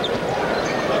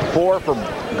 4 for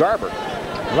Garber.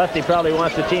 Lefty probably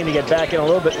wants the team to get back in a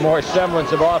little bit more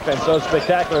semblance of offense. Those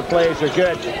spectacular plays are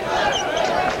good.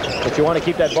 But you want to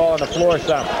keep that ball on the floor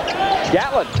some.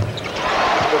 Gatlin.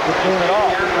 Doing it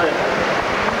all.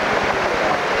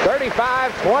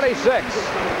 35-26.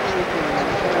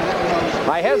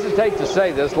 I hesitate to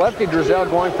say this. Lefty Driesell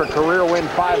going for career win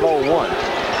 501.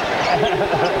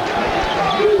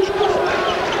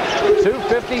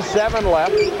 2:57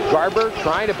 left. Garber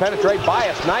trying to penetrate.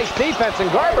 Bias. Nice defense,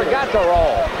 and Garber got the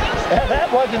roll.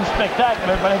 That wasn't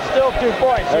spectacular, but it's still 2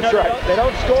 points. That's right. They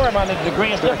don't score him on the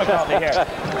degree of difficulty here.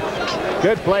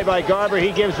 Good play by Garber.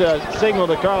 He gives a signal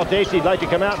to Carl Tacey he'd like to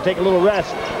come out and take a little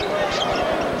rest.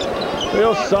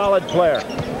 Real solid player.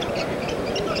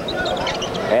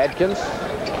 Adkins.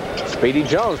 Speedy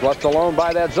Jones left alone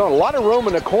by that zone. A lot of room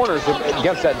in the corners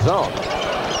against that zone.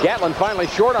 Gatlin finally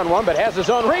short on one, but has his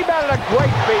own rebound and a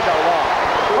great feed to Long.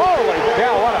 Holy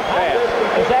cow, what a pass.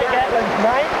 Is that Gatlin's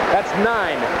 9th? That's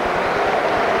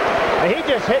 9. He's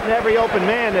just hitting every open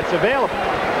man that's available.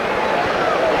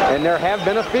 And there have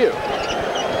been a few.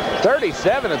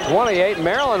 37-28.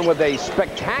 Maryland with a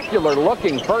spectacular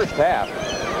looking first half.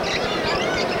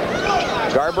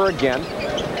 Garber again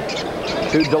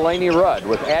to Delaney Rudd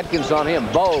with Adkins on him.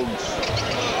 Bogues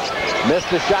missed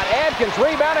the shot. Adkins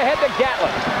rebound ahead to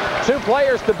Gatlin. 2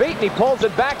 players to beat, and he pulls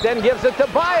it back, then gives it to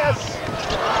Bias.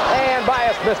 And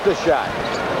Bias missed the shot.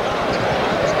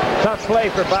 Tough play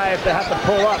for Bias to have to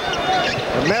pull up.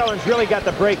 And Maryland's really got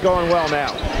the break going well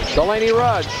now. Delaney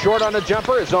Rudd short on the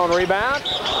jumper, his own rebound,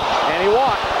 and he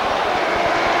walked.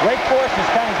 Wake Forest is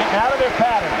kind of getting out of their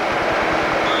pattern.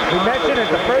 We mentioned it's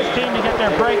the first team to get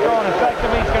their break going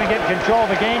effectively. It's going to get control of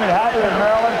the game, and how they're in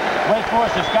Maryland, Wake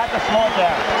Forest has got to slow it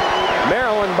down.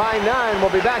 Maryland by 9 will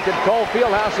be back at Cole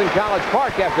Fieldhouse in College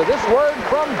Park after this word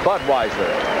from Budweiser.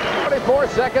 24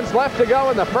 seconds left to go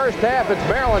in the first half. It's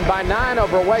Maryland by 9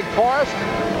 over Wake Forest.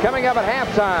 Coming up at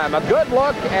halftime, a good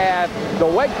look at the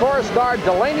Wake Forest star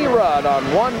Delaney Rudd on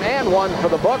 1 and 1 for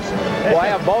the books. We'll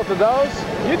have both of those.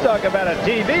 You talk about a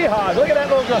TV hog. Look at that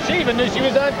little girl. She even knew she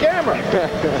was on camera.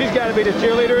 She's got to be the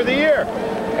cheerleader of the year.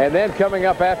 And then coming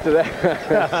up after that,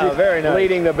 very nice.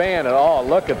 Leading the band. And oh,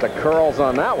 look at the curls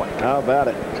on that one. How about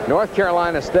it? North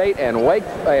Carolina State and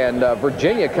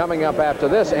Virginia coming up after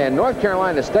this. And North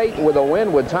Carolina State with a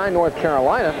win would tie North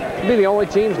Carolina to be the only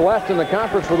teams left in the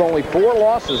conference with only 4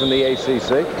 losses in the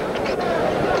ACC.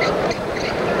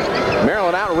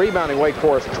 Maryland out rebounding Wake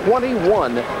Forest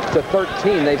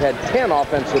 21-13. They've had 10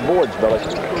 offensive boards, Billy.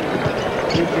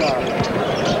 Good job.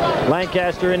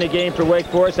 Lancaster in the game for Wake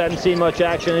Forest. Hadn't seen much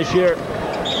action this year.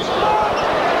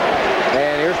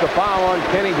 And here's the foul on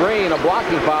Kenny Green, a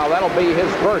blocking foul. That'll be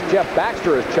his first. Jeff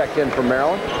Baxter has checked in for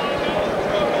Maryland.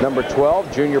 Number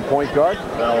 12, junior point guard.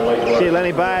 See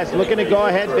Lenny Bias looking to go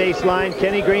ahead baseline.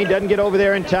 Kenny Green doesn't get over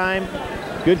there in time.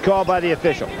 Good call by the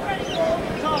official.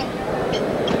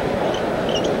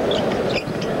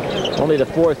 Only the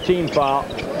 4th team foul.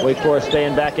 Wake Forest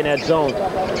staying back in that zone.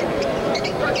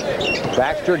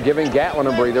 Baxter giving Gatlin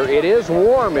a breather. It is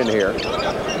warm in here.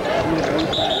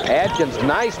 Adkins,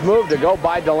 nice move to go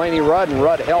by Delaney Rudd, and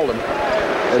Rudd held him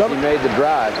as he made the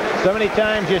drive. So many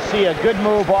times you see a good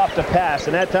move off the pass,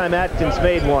 and that time Adkins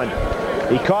made one.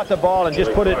 He caught the ball and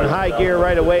just put it in high gear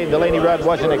right away, and Delaney Rudd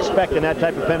wasn't expecting that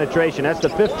type of penetration. That's the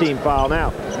 5th team foul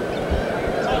now.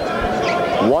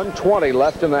 1:20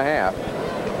 left in the half.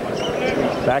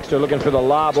 Baxter looking for the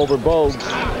lob over Bogues.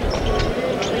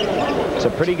 It's a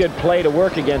pretty good play to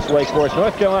work against Wake Forest.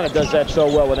 North Carolina does that so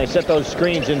well when they set those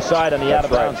screens inside on the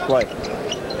out-of-bounds play.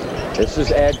 This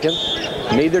is Adkins.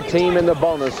 Neither team in the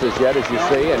bonuses yet, as you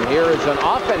see. And here is an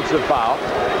offensive foul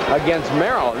against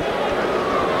Maryland,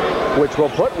 which will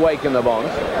put Wake in the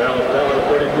bonus.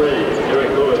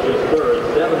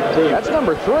 That's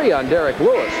number 3 on Derek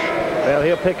Lewis. Well,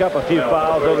 he'll pick up a few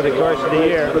fouls over the course of the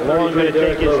year. Long going to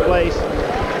take his place.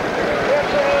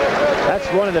 That's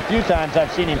one of the few times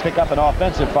I've seen him pick up an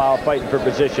offensive foul fighting for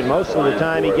position. Most of the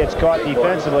time he gets caught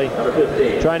defensively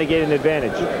trying to get an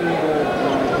advantage.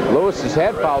 Lewis has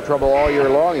had foul trouble all year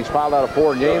long. He's fouled out of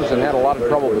 4 games and had a lot of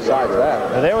trouble besides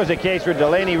that. Now, there was a case where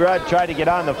Delaney Rudd tried to get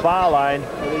on the foul line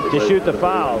to shoot the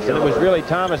fouls, and it was really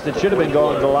Thomas that should have been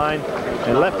going to the line,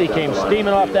 and Lefty came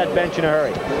steaming off that bench in a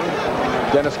hurry.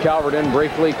 Dennis Calvert in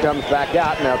briefly, comes back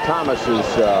out. Now Thomas is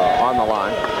on the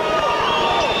line.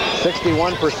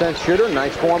 61% shooter.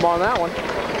 Nice form on that one.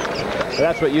 So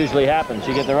that's what usually happens.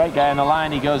 You get the right guy on the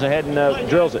line, he goes ahead and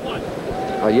drills it.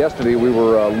 Yesterday we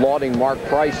were lauding Mark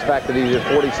Price, the fact that he did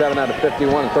 47 out of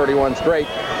 51 and 31 straight.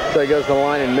 So he goes to the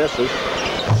line and misses.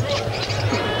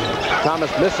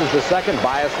 Thomas misses the second.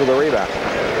 Bias for the rebound.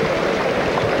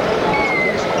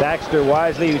 Baxter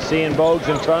wisely, seeing Bogues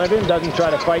in front of him, doesn't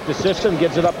try to fight the system,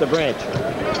 gives it up the branch.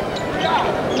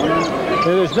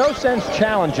 There's no sense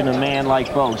challenging a man like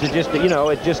Bogues. It's just, you know,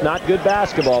 it's just not good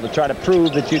basketball to try to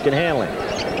prove that you can handle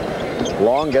him.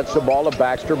 Long gets the ball to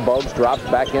Baxter. Bogues drops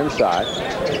back inside.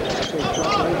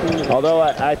 Although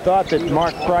I thought that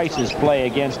Mark Price's play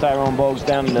against Tyrone Bogues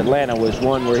down in Atlanta was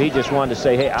one where he just wanted to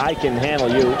say, hey, I can handle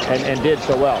you, and did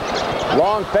so well.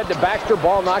 Long fed to Baxter.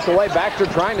 Ball knocked away. Baxter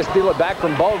trying to steal it back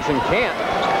from Bogues and can't.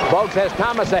 Bogues has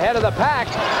Thomas ahead of the pack.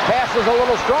 Pass is a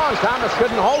little strong. Thomas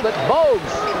couldn't hold it.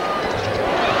 Bogues.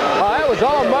 Oh, that was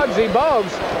all Muggsy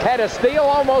Bogues. Had a steal,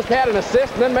 almost had an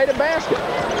assist, and then made a basket.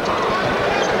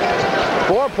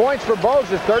 4 points for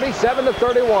Bogues. It's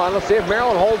 37-31. Let's see if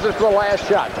Maryland holds it for the last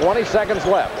shot. 20 seconds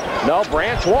left. No,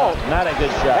 Branch won't. Not a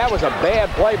good shot. That was a bad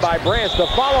play by Branch. The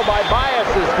follow by Bias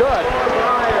is good.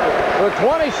 With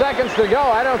 20 seconds to go,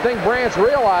 I don't think Branch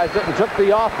realized it and took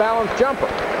the off-balance jumper.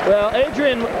 Well,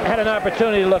 Adrian had an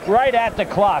opportunity to look right at the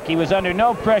clock. He was under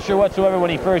no pressure whatsoever when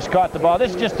he first caught the ball.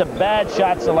 This is just a bad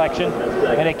shot selection,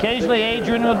 and occasionally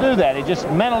Adrian will do that. He just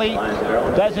mentally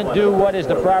doesn't do what is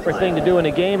the proper thing to do in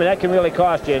a game, and that can really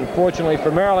cost you. Unfortunately for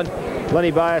Maryland,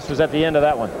 Lenny Bias was at the end of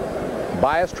that one.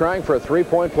 Bias trying for a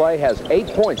three-point play, has 8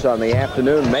 points on the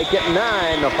afternoon, make it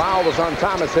 9. The foul was on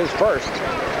Thomas, his first.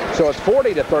 So it's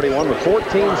 40-31 with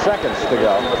 14 seconds to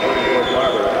go.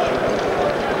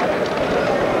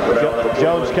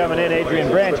 Jones coming in, Adrian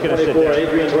Branch going to sit there.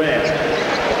 Adrian Branch.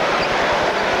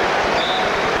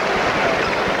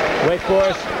 Wake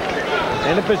Forest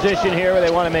in a position here where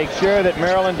they want to make sure that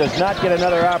Maryland does not get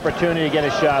another opportunity to get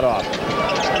a shot off.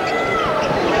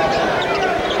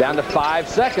 Down to 5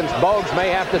 seconds. Bogues may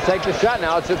have to take the shot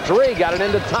now. It's at 3. Got it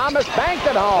into Thomas. Banked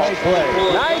it home.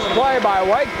 Nice play by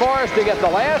Wake Forest to get the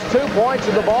last 2 points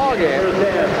of the ball game.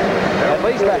 At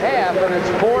least a half, and it's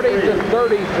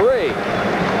 40-33.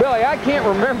 Billy, I can't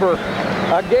remember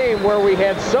a game where we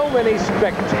had so many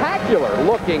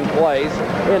spectacular-looking plays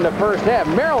in the first half.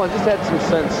 Maryland just had some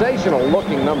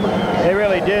sensational-looking numbers. They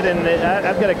really did, and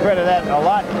I've got to credit that a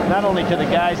lot, not only to the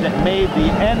guys that made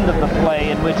the end of the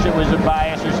play in which it was a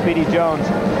Bias or Speedy Jones,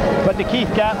 but to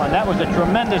Keith Catlin. That was a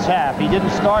tremendous half. He didn't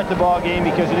start the ball game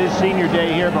because it is senior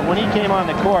day here, but when he came on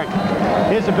the court,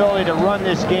 his ability to run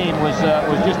this game was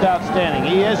just outstanding.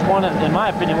 He is one of, in my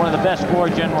opinion, one of the best floor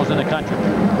generals in the country.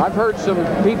 I've heard some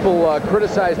people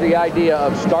criticize the idea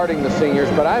of starting the seniors,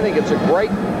 but I think it's a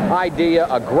great idea,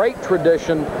 a great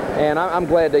tradition, and I'm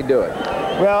glad they do it.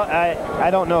 Well, I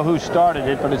don't know who started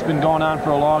it, but it's been going on for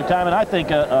a long time, and I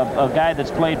think a guy that's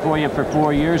played for you for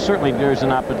 4 years, certainly there's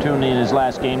an opportunity in his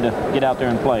last game to get out there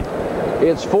and play.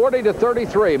 It's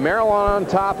 40-33. Maryland on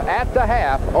top at the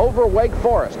half over Wake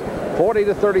Forest.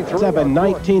 40-33.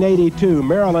 1982,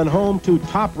 Maryland home to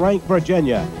top-ranked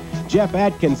Virginia. Jeff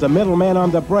Atkins, the middleman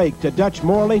on the break to Dutch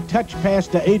Morley, touch pass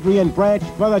to Adrian Branch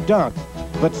for the dunk.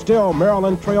 But still,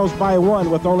 Maryland trails by 1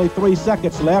 with only 3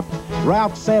 seconds left.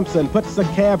 Ralph Sampson puts the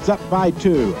Cavs up by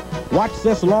 2. Watch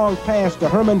this long pass to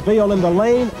Herman Veal in the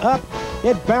lane. Up,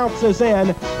 it bounces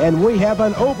in, and we have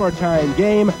an overtime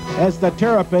game as the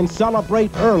Terrapins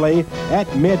celebrate early at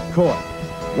midcourt.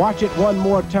 Watch it one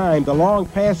more time. The long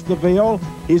pass to Veal.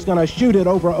 He's going to shoot it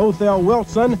over Othell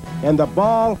Wilson, and the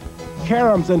ball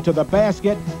caroms into the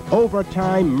basket.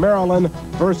 Overtime, Maryland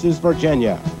versus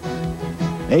Virginia.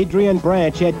 Adrian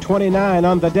Branch had 29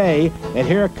 on the day, and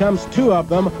here comes 2 of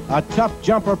them. A tough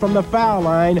jumper from the foul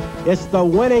line. It's the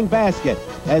winning basket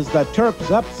as the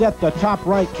Terps upset the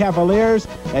top-ranked Cavaliers,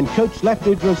 and Coach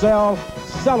Lefty Driesell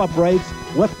celebrates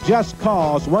with just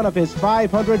cause, one of his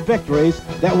 500 victories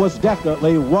that was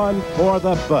definitely one for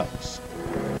the books.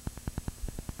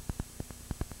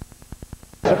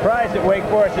 Surprised that Wake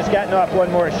Forest has gotten off one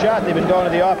more shot. They've been going to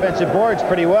the offensive boards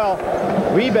pretty well.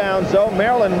 Rebounds, though,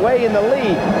 Maryland way in the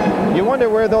lead. You wonder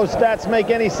where those stats make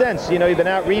any sense. You know, you've been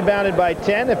out-rebounded by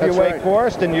 10 if you're Wake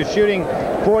Forest, and you're shooting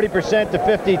 40% to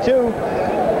 52.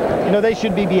 You know, they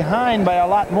should be behind by a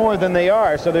lot more than they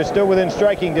are, so they're still within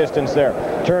striking distance there.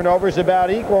 Turnovers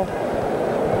about equal.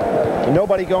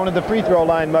 Nobody going to the free throw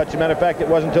line much. As a matter of fact, it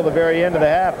wasn't until the very end of the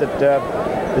half that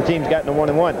the team's gotten a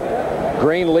 1-1.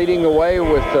 Green leading the way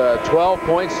with 12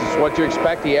 points. It's what you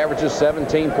expect. He averages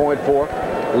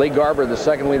 17.4. Lee Garber, the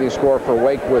second leading scorer for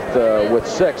Wake with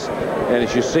 6. And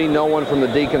as you see, no one from the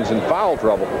Deacons in foul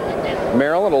trouble.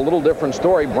 Maryland, a little different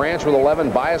story. Branch with 11,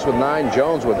 Bias with 9,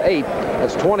 Jones with 8.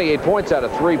 That's 28 points out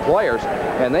of 3 players.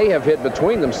 And they have hit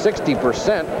between them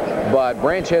 60%. But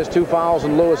Branch has 2 fouls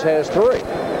and Lewis has 3.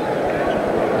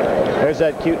 There's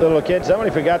that cute little kid. Somebody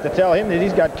forgot to tell him that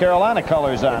he's got Carolina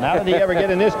colors on. How did he ever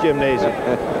get in this gymnasium?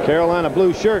 Carolina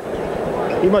blue shirt.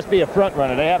 He must be a front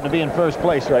runner. They happen to be in first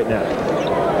place right now.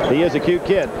 He is a cute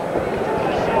kid.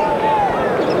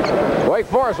 Wake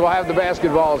Forest will have the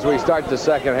basketball as we start the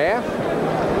second half.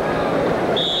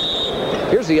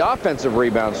 Here's the offensive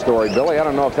rebound story, Billy. I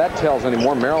don't know if that tells any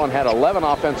more. Maryland had 11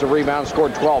 offensive rebounds,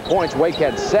 scored 12 points. Wake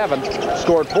had 7,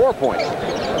 scored 4 points.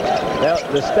 Well,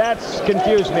 the stats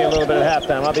confused me a little bit at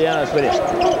halftime, I'll be honest with you.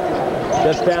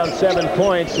 Just down 7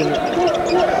 points, and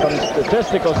from a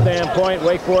statistical standpoint,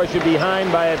 Wake Forest should be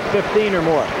behind by 15 or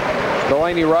more.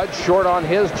 Delaney Rudd short on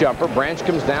his jumper. Branch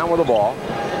comes down with the ball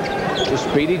to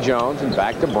Speedy Jones and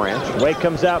back to Branch. Wake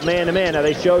comes out man-to-man. Now,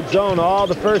 they showed zone all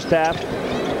the first half.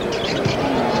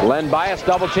 Len Bias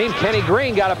double team. Kenny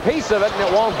Green got a piece of it, and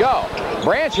it won't go.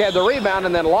 Branch had the rebound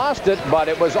and then lost it, but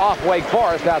it was off Wake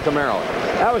Forest out to Maryland.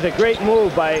 That was a great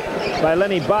move by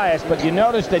Lenny Bias, but you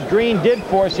notice that Green did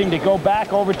force him to go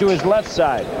back over to his left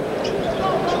side.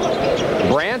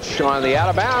 Branch on the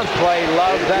out-of-bounds play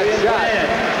loves that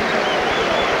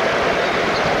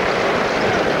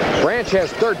shot. Branch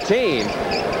has 13,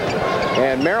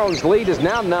 and Maryland's lead is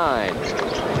now 9.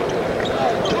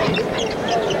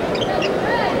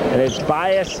 And it's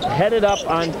Bias headed up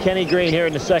on Kenny Green here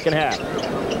in the second half.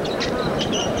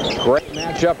 Great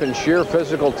matchup in sheer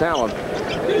physical talent.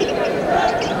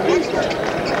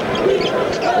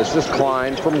 This is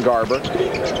Klein from Garber.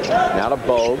 Now to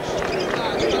Bogues.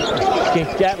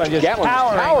 Gatlin just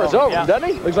towers over him, doesn't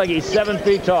he? Looks like he's 7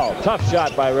 feet tall. Tough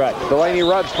shot by Rudd. Delaney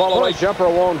Rudd's follow-away jumper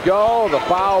won't go. The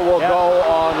foul will go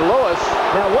on Lewis.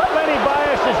 Now, what Lenny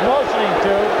Bias is motioning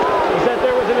to is that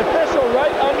there was an official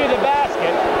right under the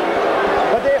basket,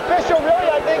 but the official really,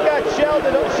 I think, got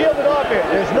shielded off here.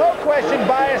 There's no question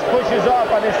Bias pushes off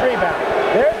on this rebound.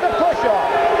 There's the push-off,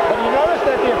 but you notice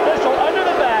that the official under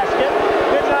the basket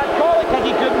did not call it because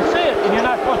he couldn't see it, and you're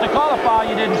not supposed to call a foul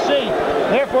you didn't see.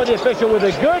 Therefore, the official with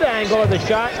a good angle of the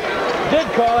shot did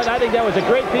call it. I think that was a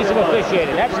great piece of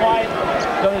officiating. That's why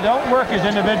they don't work as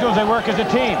individuals, they work as a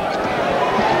team.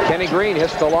 Kenny Green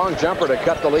hits the long jumper to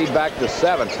cut the lead back to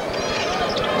 7.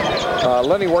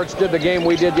 Lenny Wirtz did the game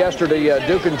we did yesterday,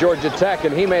 Duke and Georgia Tech,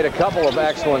 and he made a couple of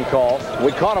excellent calls.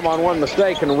 We caught him on one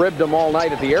mistake and ribbed him all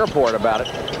night at the airport about it.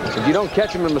 But you don't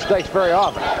catch him in mistakes very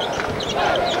often.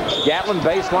 Gatlin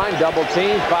baseline, double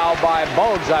team, fouled by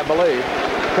Bogues, I believe.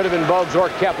 Could have been Bogues or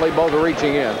Kepley, both are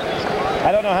reaching in.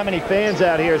 I don't know how many fans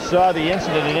out here saw the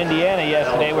incident in Indiana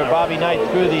yesterday where Bobby Knight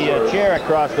threw the chair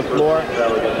across the floor.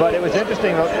 But it was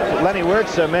interesting. Lenny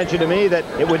Wirtz mentioned to me that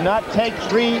it would not take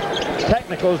 3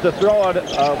 technicals to throw a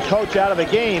coach out of a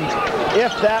game.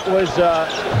 If that was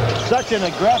such an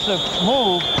aggressive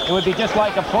move, it would be just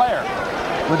like a player.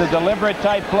 With a deliberate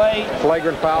type play.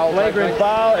 Flagrant foul. Flagrant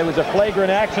foul. It was a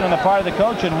flagrant action on the part of the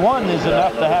coach, and 1 is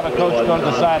enough to have a coach go to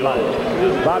the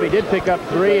sideline. Bobby did pick up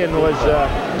 3 and was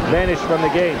vanished from the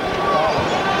game.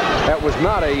 That was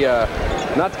not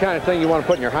the kind of thing you want to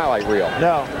put in your highlight reel.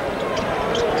 No.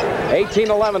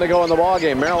 18-11 to go in the ball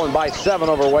game. Maryland by 7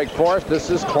 over Wake Forest. This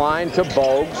is Klein to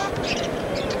Bogues.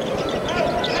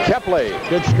 Kepley.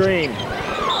 Good screen.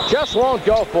 Just won't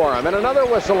go for him. And another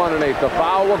whistle underneath. The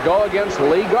foul will go against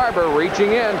Lee Garber,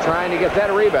 reaching in, trying to get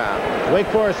that rebound. Wake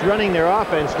Forest running their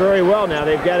offense very well now.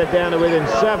 They've got it down to within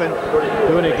 7.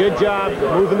 Doing a good job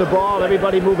moving the ball.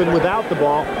 Everybody moving without the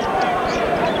ball.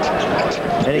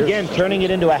 And again, turning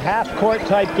it into a half-court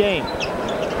type game,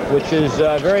 which is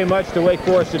very much to Wake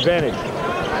Forest's advantage.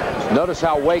 Notice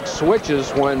how Wake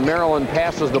switches when Maryland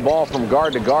passes the ball from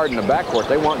guard to guard in the backcourt.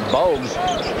 They want Bogues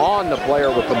on the player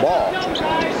with the ball.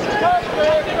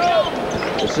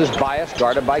 This is Bias,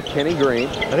 guarded by Kenny Green.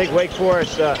 I think Wake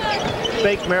Forest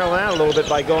faked Maryland out a little bit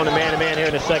by going to man-to-man here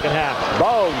in the second half.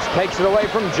 Bogues takes it away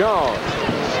from Jones.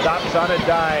 Stops on a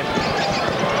dime.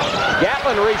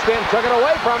 Gatlin reached in, took it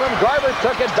away from him. Garber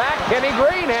took it back. Kenny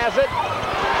Green has it,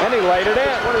 and he laid it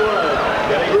in.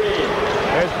 Kenny Green.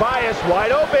 There's Bias,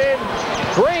 wide open.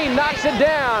 Green knocks it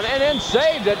down and then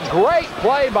saved it. Great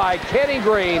play by Kenny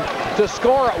Green to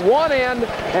score at one end,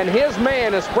 and his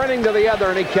man is sprinting to the other,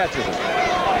 and he catches it.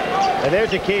 And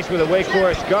there's a case where the Wake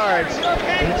Forest guards,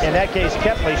 in that case,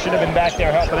 Kepley, should have been back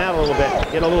there helping out a little bit,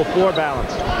 get a little floor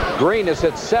balance. Green has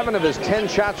hit 7 of his 10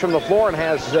 shots from the floor and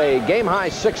has a game-high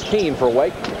 16 for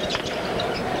Wake.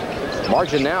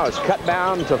 Margin now is cut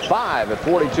down to 5 at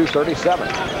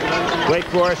 42-37. Wake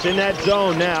Forest in that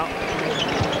zone now.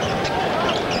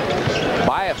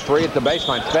 Bias free at the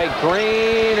baseline. Fake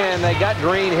Green, and they got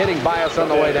Green hitting Bias on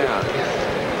the way down.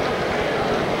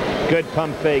 Good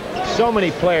pump fake. So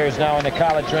many players now in the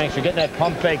college ranks are getting that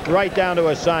pump fake right down to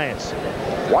a science.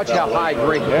 Watch how high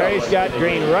Green goes. There he's got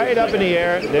Green right up in the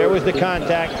air. There was the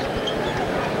contact.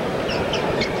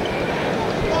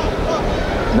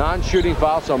 Non-shooting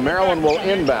foul, so Maryland will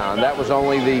inbound. That was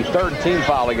only the 3rd team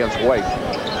foul against Wake.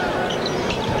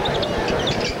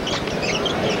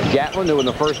 Gatlin, who in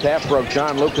the first half broke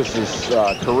John Lucas's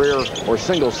career or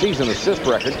single-season assist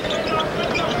record.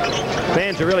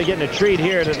 Fans are really getting a treat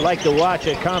here that like to watch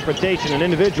a confrontation, an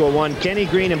individual one. Kenny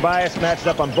Green and Bias matched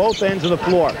up on both ends of the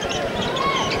floor.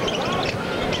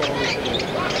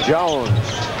 Jones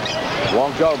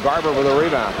won't go. Garber with a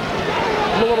rebound.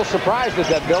 I'm a little surprised at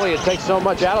that, Billy. It takes so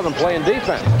much out of them playing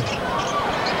defense.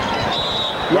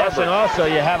 Yes, and also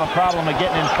you have a problem of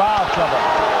getting in foul trouble.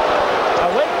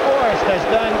 Wake Forest has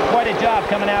done quite a job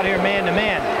coming out here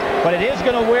man-to-man, but it is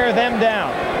going to wear them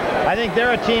down. I think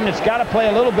they're a team that's got to play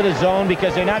a little bit of zone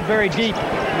because they're not very deep.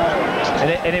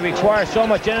 And it requires so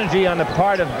much energy on the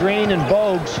part of Green and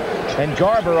Bogues and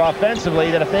Garber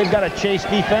offensively that if they've got to chase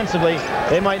defensively,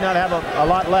 they might not have a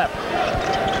lot left.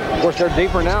 Of course, they're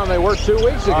deeper now than they were 2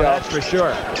 weeks ago. Oh, that's for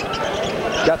sure.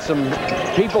 Got some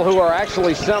people who are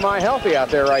actually semi-healthy out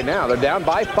there right now. They're down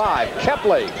by 5.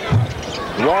 Kepley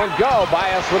won't go.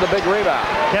 Bias with a big rebound.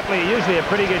 Kepley usually a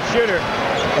pretty good shooter,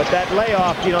 but that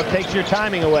layoff, takes your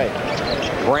timing away.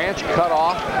 Branch cut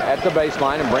off at the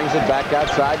baseline and brings it back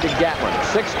outside to Gatlin.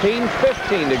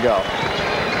 16-15 to go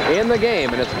in the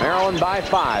game, and it's Maryland by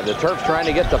 5. The Terps trying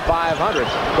to get to 500.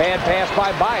 Bad pass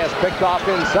by Bias, picked off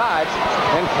inside,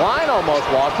 and Klein almost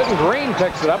lost it, and Green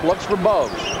picks it up, looks for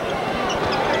Bogues.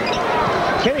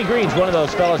 Kenny Green's one of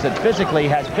those fellas that physically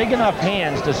has big enough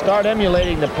hands to start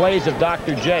emulating the plays of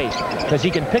Dr. J, because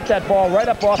he can pick that ball right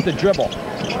up off the dribble.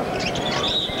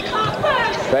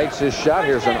 Fakes his shot.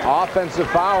 Here's an offensive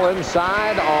foul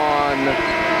inside on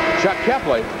Chuck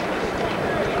Kepley.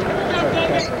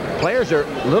 Players are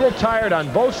a little tired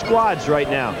on both squads right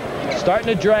now. Starting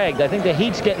to drag. I think the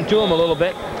heat's getting to them a little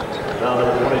bit.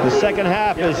 The second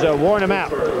half is worn them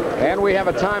out. And we have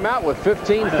a timeout with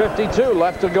 15:52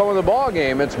 left to go in the ball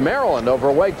game. It's Maryland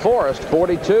over Wake Forest,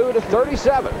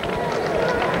 42-37.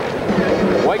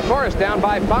 Wake Forest down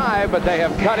by 5, but they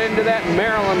have cut into that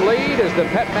Maryland lead as the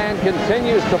Petman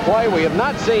continues to play. We have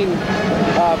not seen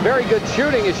very good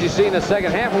shooting as you see in the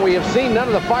second half, and we have seen none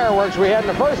of the fireworks we had in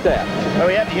the first half. Oh,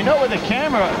 yeah, you know, with the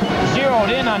camera zeroed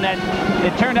in on that,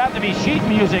 it turned out to be sheet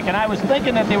music, and I was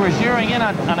thinking that they were zeroing in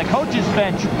on a coach's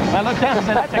bench. I looked down and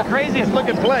said, that's the craziest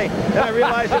looking play. And I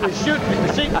realized it was sheet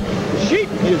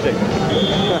music.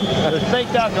 It was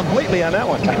faked out completely on that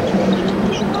one.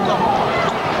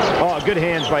 Oh, good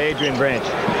hands by Adrian Branch.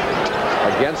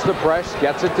 Against the press,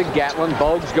 gets it to Gatlin.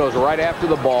 Bogues goes right after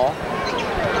the ball.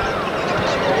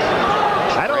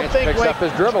 I don't think picks up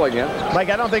his dribble again. Mike,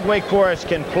 I don't think Wake Forest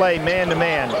can play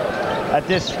man-to-man at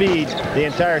this speed the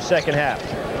entire second half.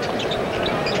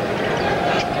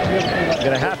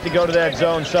 Going to have to go to that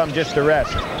zone some just to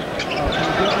rest.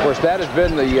 Of course, that has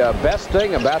been the best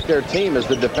thing about their team is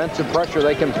the defensive pressure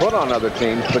they can put on other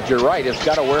teams. But you're right, it's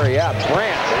got to wear you out.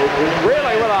 Branch,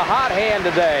 really with a hot hand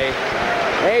today.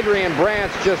 Adrian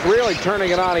Branch just really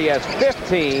turning it on. He has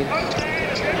 15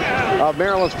 of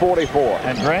Maryland's 44.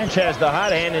 And Branch has the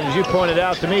hot hand, and as you pointed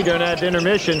out to me during that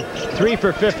intermission, 3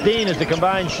 for 15 is the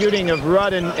combined shooting of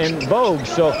Rudd and Bogues.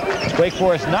 So Wake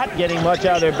Forest not getting much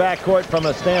out of their backcourt from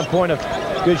a standpoint of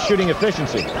good shooting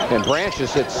efficiency. And Branch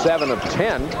has hit 7 of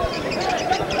 10.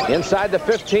 Inside the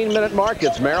 15-minute mark,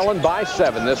 it's Maryland by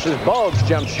 7. This is Bogues'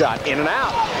 jump shot, in and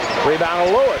out. Rebound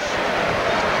to Lewis.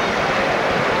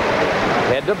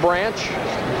 Head to Branch.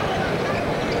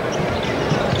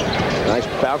 Nice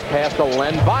bounce pass to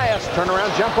Len Bias.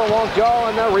 Turnaround jumper won't go,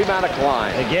 and the rebound to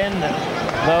Klein. Again,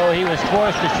 though, he was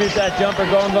forced to shoot that jumper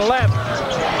going to the left.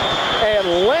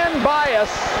 And Len Bias,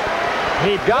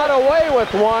 he got away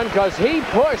with one because he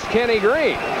pushed Kenny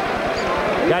Green.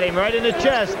 Got him right in the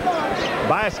chest.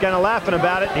 Bias kind of laughing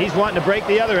about it. He's wanting to break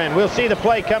the other end. We'll see the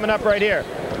play coming up right here.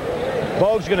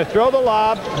 Bogues going to throw the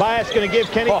lob. Bias going to give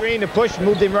Kenny Green the push,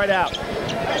 moved him right out.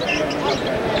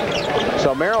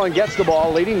 So Maryland gets the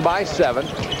ball, leading by 7.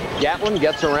 Gatlin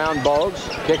gets around Bogues,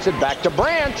 kicks it back to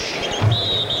Branch.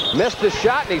 Missed the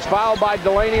shot, and he's fouled by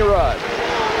Delaney Rudd.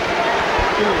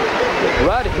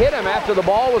 Rudd hit him after the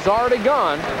ball was already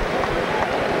gone.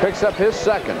 Picks up his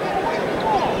second.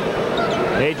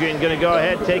 Adrian going to go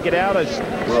ahead, take it out. It's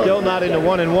still not in the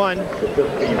 1-and-1.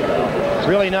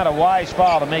 Really not a wise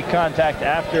foul to make contact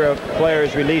after a player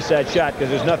has released that shot, because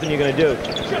there's nothing you're going to do.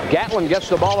 Gatlin gets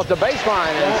the ball at the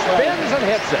baseline and spins and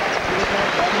hits it.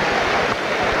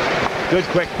 Good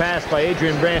quick pass by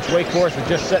Adrian Branch. Wake Forest was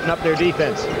just setting up their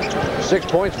defense. 6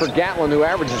 points for Gatlin, who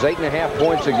averages 8.5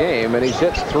 points a game, and he's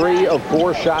hit 3 of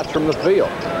 4 shots from the field.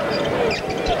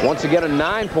 Once again, a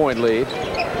 9-point lead.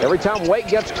 Every time Wake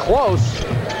gets close,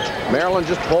 Maryland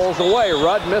just pulls away.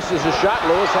 Rudd misses a shot.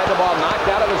 Lewis had the ball knocked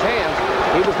out of his hands.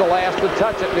 He was the last to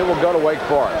touch it, and it will go to Wake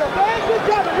Forest.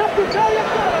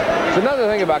 It's another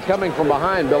thing about coming from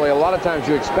behind, Billy. A lot of times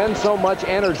you expend so much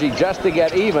energy just to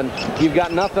get even, you've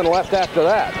got nothing left after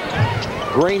that.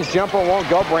 Green's jumper won't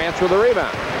go. Branch with the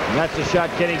rebound. And that's the shot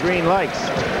Kenny Green likes.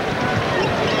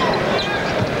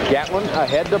 Gatlin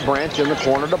ahead to Branch in the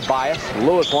corner to Bias.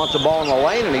 Lewis wants the ball in the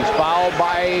lane, and he's fouled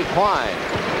by Klein.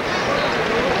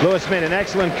 Lewis made an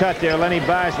excellent cut there. Lenny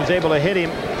Bias was able to hit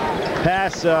him.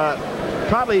 Pass,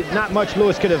 probably not much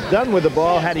Lewis could have done with the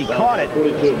ball had he caught it.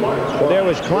 There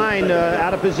was Klein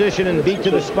out of position and beat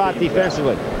to the spot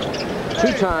defensively.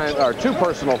 Two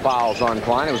personal fouls on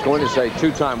Klein. I was going to say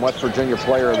 2-time West Virginia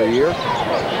Player of the Year.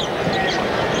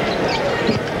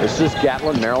 This is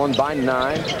Gatlin, Maryland by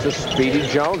 9 to Speedy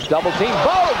Jones. Double team.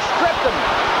 Bogues stripped him.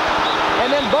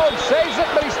 And then Bogues saves it,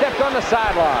 but he stepped on the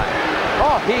sideline.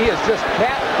 Oh, he is just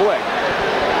cat quick.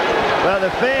 Well, the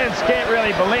fans can't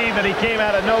really believe that he came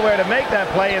out of nowhere to make that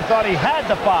play and thought he had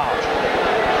the foul.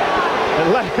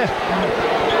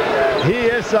 He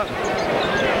is something.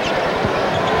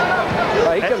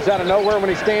 Well, he comes out of nowhere when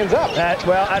he stands up.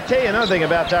 Well, I'll tell you another thing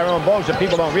about Tyrone Bogues that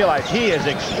people don't realize. He is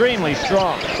extremely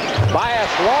strong.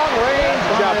 Bias long-range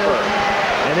jumper.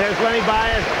 And And there's Lenny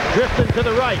Baez drifting to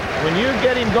the right. When you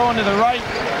get him going to the right,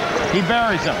 he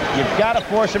buries him. You've got to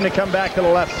force him to come back to the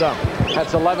left some.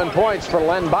 That's 11 points for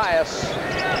Len Bias.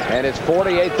 And it's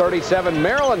 48-37.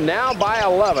 Maryland now by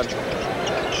 11.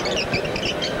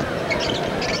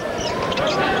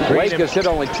 Wake has hit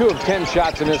only 2 of 10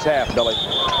 shots in this half, Billy.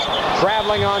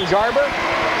 Traveling on Garber.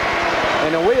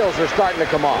 And the wheels are starting to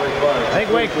come off. I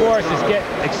think Wake Forest is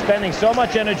expending so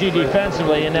much energy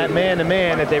defensively in that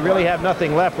man-to-man that they really have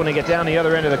nothing left when they get down the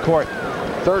other end of the court.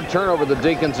 3rd turnover the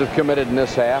Deacons have committed in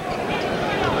this half.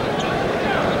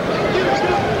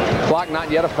 Clock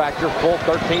not yet a factor. Full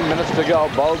 13 minutes to go.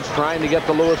 Bogues trying to get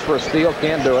to Lewis for a steal.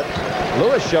 Can't do it.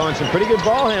 Lewis showing some pretty good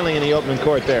ball handling in the opening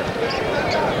court there.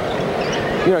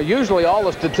 You know, usually all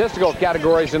the statistical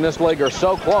categories in this league are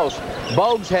so close.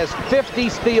 Bogues has 50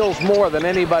 steals more than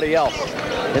anybody else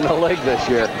in the league this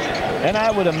year. And I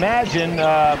would imagine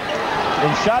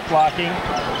in shot blocking,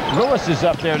 Lewis is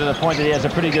up there to the point that he has a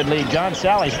pretty good lead. John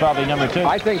Sally's probably number 2.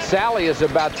 I think Sally is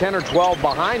about 10 or 12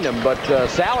 behind him, but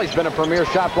Sally's been a premier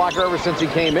shot blocker ever since he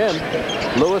came in.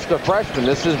 Lewis, the freshman.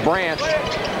 This is Branch.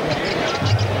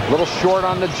 Little short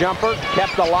on the jumper.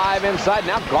 Kept alive inside.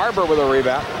 Now Garber with a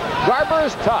rebound. Garber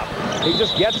is tough. He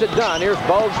just gets it done. Here's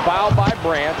Bogues fouled by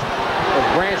Branch.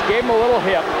 As Branch gave him a little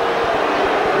hip.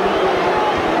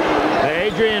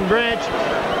 Adrian Branch,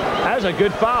 that was a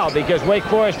good foul because Wake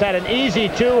Forest had an easy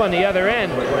 2 on the other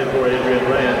end.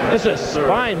 This is a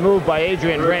fine move by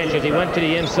Adrian Branch as he went to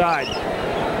the inside.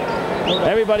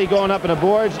 Everybody going up in the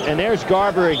boards, and there's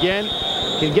Garber again.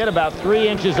 Can get about 3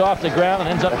 inches off the ground and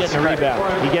ends up getting a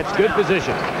rebound. He gets good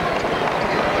position.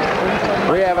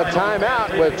 We have a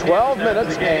timeout with 12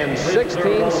 minutes and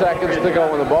 16 seconds to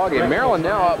go in the ballgame. Maryland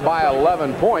now up by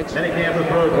 11 points.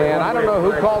 And I don't know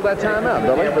who called that timeout,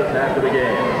 Billy.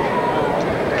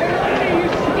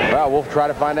 Well, we'll try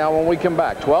to find out when we come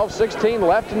back. 12-16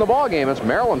 left in the ballgame. It's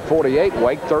Maryland 48,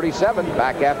 Wake 37.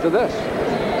 Back after this.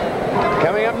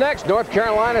 Coming up next, North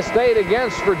Carolina State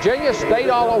against Virginia State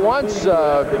all at once.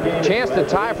 Chance to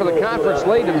tie for the conference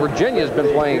lead, and Virginia's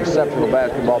been playing exceptional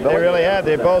basketball. Billy. They really have.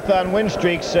 They're both on win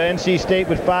streaks. NC State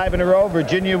with 5 in a row,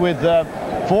 Virginia with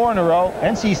 4 in a row.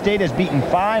 NC State has beaten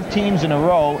 5 teams in a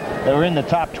row that were in the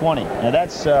top 20. Now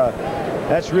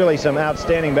that's really some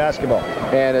outstanding basketball.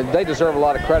 And they deserve a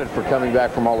lot of credit for coming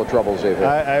back from all the troubles they've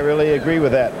had. I really agree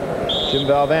with that. Jim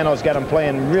Valvano's got them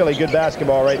playing really good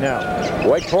basketball right now.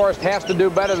 Wake Forest has to do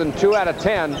better than 2 out of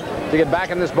 10 to get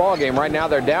back in this ball game. Right now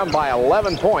they're down by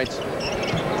 11 points.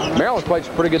 Maryland's played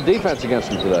some pretty good defense against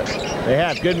them today. They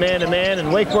have good man-to-man,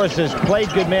 and Wake Forest has played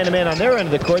good man-to-man on their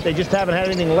end of the court. They just haven't had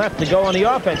anything left to go on the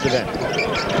offensive end.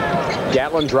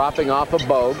 Gatlin dropping off of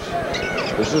Bogues.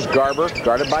 This is Garber,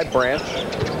 guarded by Branch.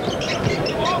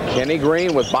 Kenny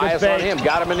Green with bias on him.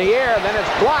 Got him in the air, then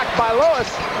it's blocked by Lewis.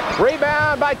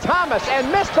 Rebound by Thomas,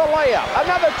 and missed the layup.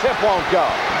 Another tip won't go.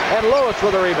 And Lewis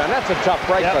with a rebound. That's a tough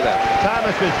break for them.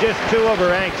 Thomas was just too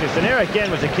over anxious. And there again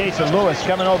was a case of Lewis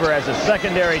coming over as a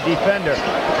secondary defender,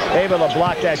 able to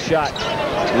block that shot.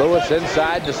 Lewis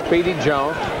inside to Speedy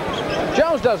Jones.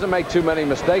 Jones doesn't make too many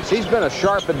mistakes. He's been a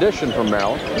sharp addition from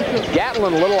Maryland.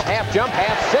 Gatlin, little half jump,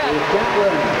 half set.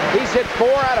 He's hit 4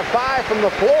 out of 5 from the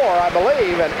floor, I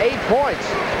believe, and 8 points.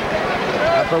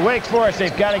 For Wake Forest,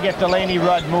 they've got to get Delaney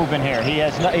Rudd moving here. He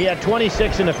had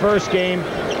 26 in the first game.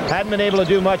 Hadn't been able to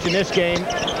do much in this game.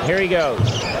 Here he goes.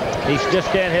 He just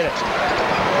can't hit it.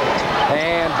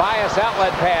 And Bias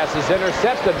outlet pass is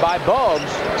intercepted by Bogues.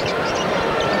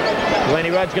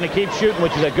 Delaney Rudd's going to keep shooting,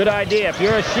 which is a good idea. If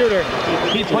you're a shooter,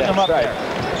 keep putting them up there.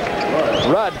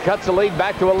 Rudd cuts the lead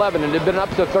back to 11, and it had been up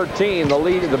to 13. The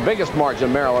lead, the biggest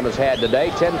margin Maryland has had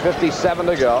today. 10:57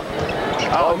 to go.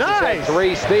 Oh, nice.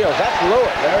 3 steals. That's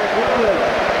Lewis.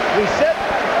 We said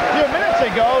a few minutes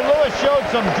ago, Lewis showed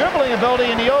some dribbling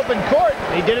ability in the open court.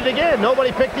 He did it again.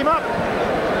 Nobody picked him up.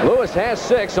 Lewis has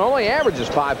 6, only averages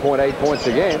 5.8 points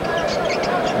a game.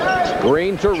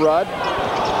 Green to Rudd.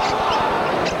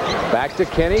 Back to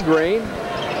Kenny Green.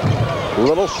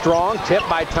 Little strong. Tip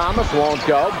by Thomas. Won't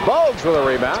go. Bogues with a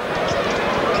rebound.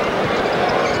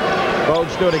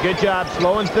 Bogues doing a good job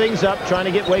slowing things up, trying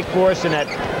to get Wake Forest in that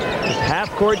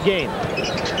half-court game.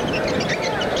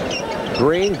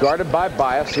 Green guarded by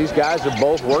Bias. These guys have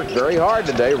both worked very hard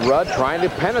today. Rudd trying to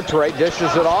penetrate,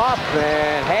 dishes it off,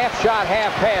 and half shot,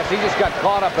 half pass. He just got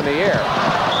caught up in the air.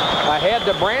 Ahead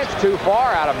to Branch, too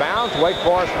far, out of bounds. Wake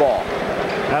Forest ball.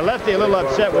 Now Lefty a little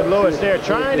upset with Lewis there,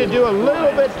 trying to do a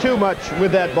little bit too much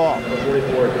with that ball.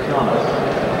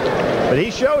 But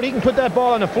he showed he can put that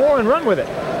ball on the floor and run with it.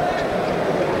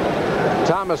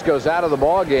 Thomas goes out of the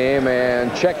ball game,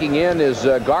 and checking in is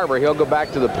Garber. He'll go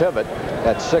back to the pivot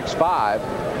at 6'5".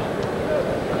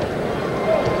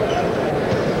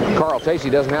 Carl Tacey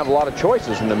doesn't have a lot of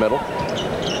choices in the middle.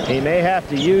 He may have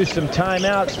to use some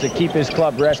timeouts to keep his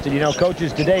club rested. You know,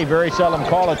 coaches today very seldom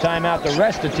call a timeout to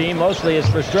rest a team. Mostly it's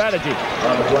for strategy.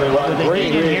 With the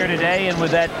heat in here today and with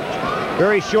that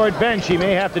very short bench, he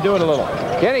may have to do it a little.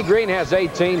 Kenny Green has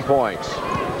 18 points.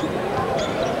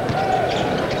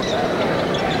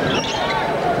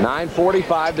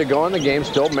 9:45 to go in the game.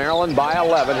 Still Maryland by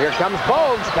 11. Here comes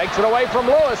Bogues. Takes it away from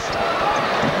Lewis.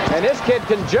 And this kid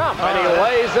can jump, and he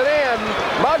lays it in.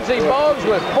 Muggsy Bogues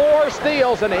with 4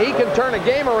 steals, and he can turn a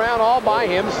game around all by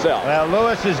himself. Well,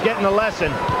 Lewis is getting a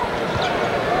lesson.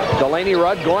 Delaney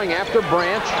Rudd going after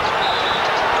Branch.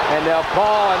 And they'll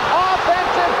call an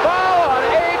offensive foul on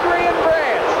Adrian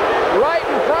Branch. Right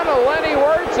in front of Lenny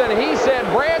Wirtz, and he said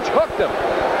Branch hooked him.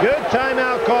 Good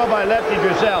timeout call by Lefty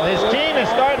Driesell. His team is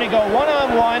starting to go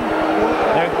one-on-one.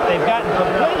 They've gotten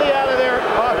completely out of their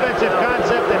offensive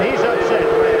concept, and he's upset.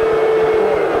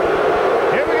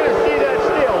 Here we're going to see that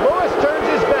steal. Lewis turns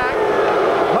his back.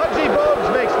 Muggsy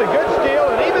Bogues makes the good steal,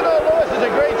 and even though Lewis is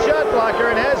a great shot blocker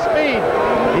and has speed,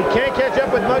 he can't catch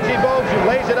up with Muggsy Bogues, who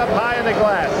lays it up high in the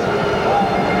glass.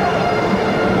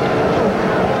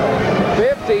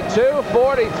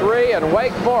 52-43, and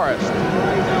Wake Forest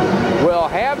will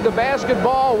have the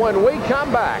basketball when we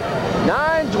come back.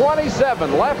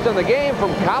 9:27 left in the game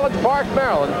from College Park,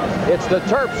 Maryland. It's the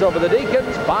Terps over the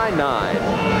Deacons by 9.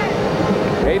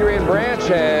 Adrian Branch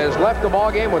has left the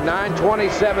ball game with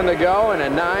 9:27 to go and a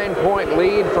 9-point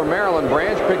lead for Maryland.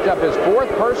 Branch picked up his 4th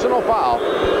personal foul.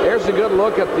 There's a good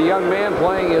look at the young man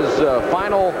playing his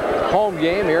final home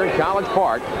game here in College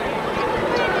Park.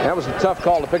 That was a tough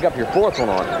call to pick up your 4th one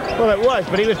on. Well, it was,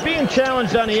 but he was being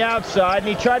challenged on the outside, and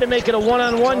he tried to make it a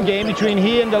one-on-one game between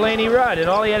he and Delaney Rudd, and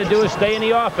all he had to do was stay in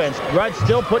the offense. Rudd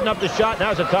still putting up the shot, and that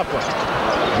was a tough one.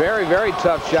 Very, very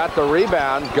tough shot. The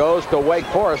rebound goes to Wake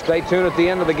Forest. Stay tuned at the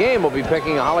end of the game. We'll be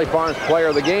picking a Holly Farms player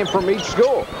of the game from each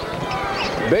school.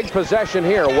 Big possession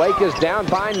here. Wake is down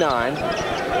by 9.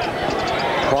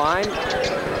 Klein.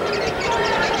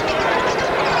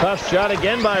 Tough shot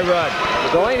again by Rudd.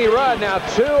 Delaney Rudd now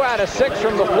 2 out of 6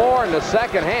 from the floor in the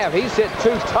second half. He's hit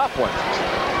 2 tough ones.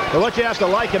 But what you have to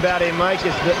like about him, Mike,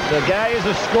 is that the guy is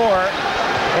a scorer,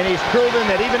 and he's proven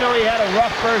that even though he had a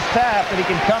rough first half, that he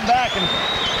can come back and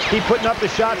keep putting up the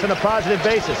shots on a positive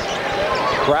basis.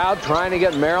 Crowd trying to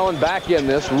get Maryland back in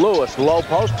this. Lewis, low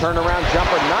post, turnaround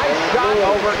jumper. Nice shot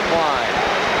over Klein.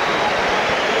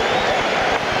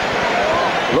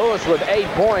 Lewis with 8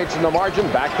 points in the margin,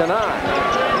 back to 9.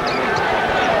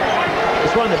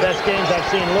 It's one of the best games I've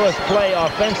seen Lewis play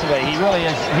offensively. He really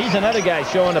is. He's another guy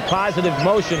showing a positive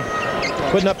motion,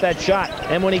 putting up that shot,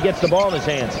 and when he gets the ball in his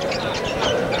hands.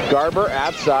 Garber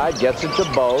outside, gets it to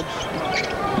Bogues.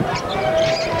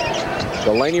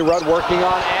 Delaney Rudd working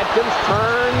on Atkins,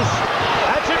 turns.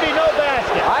 That should be no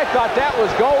basket. I thought that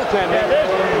was goaltending. Yeah,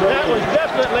 that was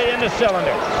definitely in the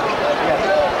cylinder.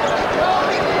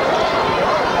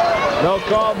 No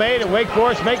call made, and Wake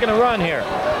Forest making a run here.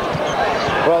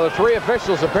 Well, the 3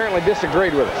 officials apparently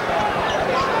disagreed with us.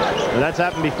 And that's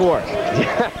happened before.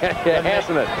 Yeah,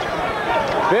 hasn't it?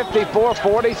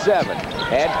 54-47.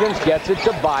 Adkins gets it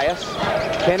to Bias.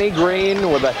 Kenny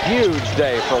Green with a huge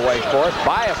day for Wake Forest.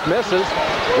 Bias misses.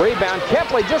 Rebound.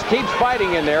 Kepley just keeps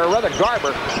fighting in there. Rather,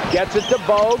 Garber gets it to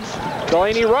Bogues.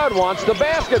 Delaney Rudd wants the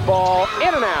basketball.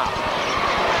 In and out.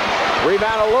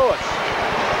 Rebound to Lewis.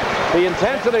 The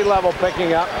intensity level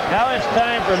picking up. Now it's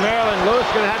time for Maryland. Lewis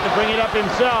going to have to bring it up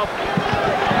himself.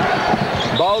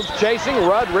 Bogues chasing.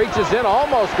 Rudd reaches in.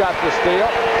 Almost got the steal.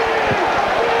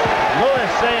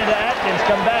 Lewis saying to Atkins,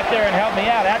 come back there and help me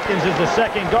out. Atkins is the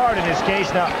second guard in this case.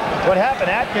 Now, what happened,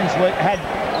 Atkins had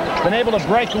been able to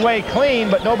break away clean,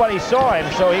 but nobody saw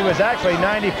him, so he was actually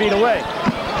 90 feet away.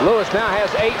 Lewis now has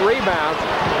 8 rebounds.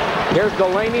 Here's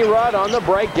Delaney Rudd on the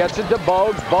break, gets it to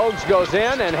Bogues. Bogues goes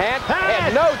in and had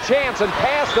no chance and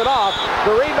passed it off.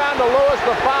 The rebound to Lewis,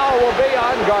 the foul will be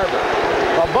on Garber.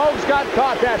 Well, Bogues got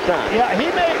caught that time. Yeah,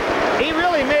 he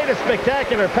really made a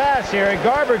spectacular pass here, and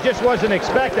Garber just wasn't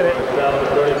expecting it.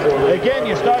 Again,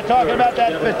 you start talking about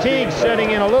that fatigue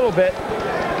setting in a little bit.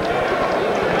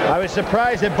 I was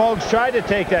surprised that Bogues tried to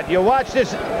take that. You'll watch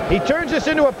this. He turns this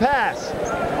into a pass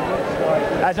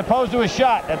as opposed to a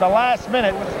shot at the last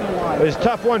minute. It was a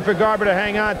tough one for Garber to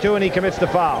hang on to, and he commits the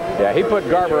foul. Yeah, he put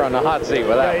Garber on the hot seat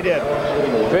with that. Yeah,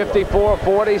 he did.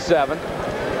 54-47.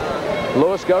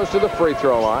 Lewis goes to the free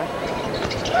throw line.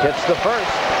 Hits the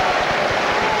first.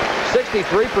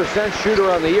 63% shooter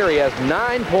on the year. He has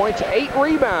 9 points, 8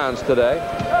 rebounds today.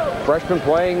 Freshman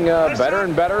playing better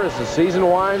and better as the season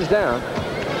winds down.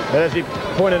 But as we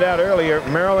pointed out earlier,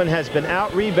 Maryland has been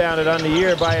out-rebounded on the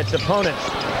year by its opponents.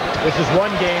 this is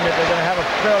one game that they're going to have a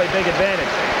fairly big advantage.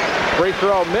 Free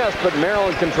throw missed, but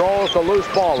Maryland controls the loose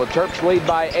ball. The Terps lead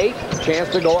by 8, chance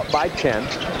to go up by 10.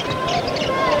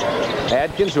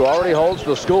 Adkins, who already holds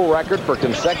the school record for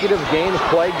consecutive games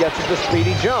played, gets it to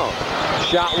Speedy Jones.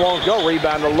 Shot won't go.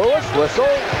 Rebound to Lewis. Whistle.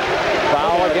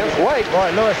 Foul against Wake.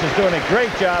 Boy, Lewis is doing a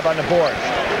great job on the boards.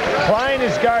 Klein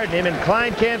is guarding him, and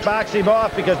Klein can't box him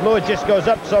off because Lewis just goes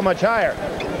up so much higher.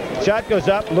 Shot goes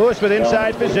up. Lewis with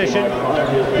inside position.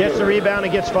 Gets the rebound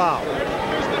and gets fouled.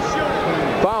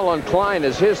 Foul on Klein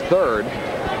is his third.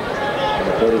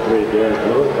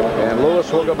 And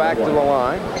Lewis will go back to the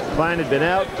line. Klein had been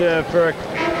out for,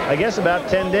 I guess, about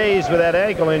 10 days with that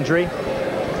ankle injury.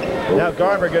 Now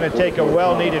Garber going to take a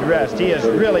well-needed rest. He has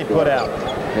really put out.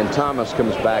 And Thomas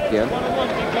comes back in.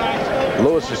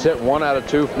 Lewis has hit 1 out of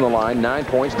 2 from the line, 9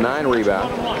 points, 9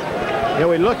 rebounds. You know,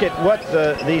 we look at what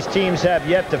these teams have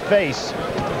yet to face.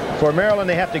 For Maryland,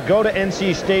 they have to go to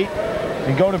NC State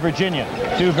and go to Virginia.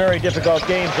 2 very difficult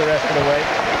games the rest of the way.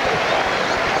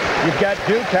 You've got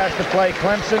Duke has to play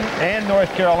Clemson and North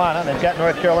Carolina. They've got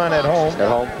North Carolina at home.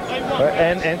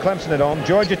 And Clemson at home.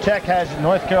 Georgia Tech has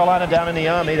North Carolina down in the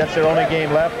Omni. That's their only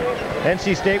game left.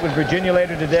 NC State with Virginia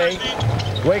later today.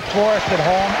 Wake Forest at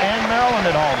home and Maryland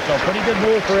at home. So pretty good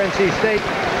move for NC State.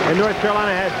 And North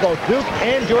Carolina has both Duke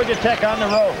and Georgia Tech on the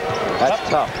road. That's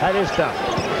tough. That is tough.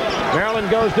 Maryland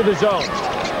goes to the zone.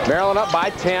 Maryland up by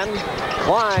 10.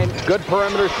 Klein, good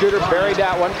perimeter shooter, buried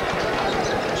that one.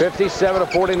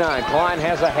 57-49. Klein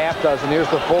has a half dozen. Here's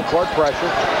the full court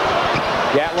pressure.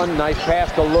 Gatlin, nice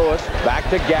pass to Lewis. Back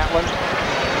to Gatlin.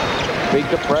 Beat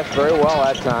the press very well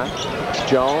that time.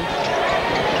 Jones.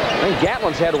 I think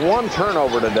Gatlin's had 1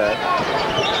 turnover today.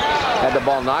 Had the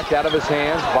ball knocked out of his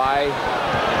hands by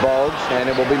Bogues, and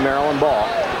it will be Maryland ball.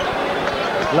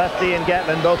 Lefty and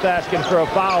Gatlin both asking for a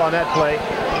foul on that play.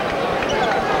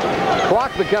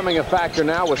 Clock becoming a factor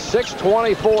now with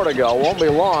 6:24 to go. Won't be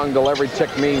long till every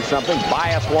tick means something.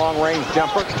 Bias long-range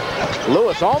jumper.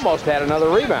 Lewis almost had another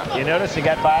rebound. You notice he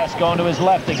got Bias going to his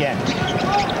left again.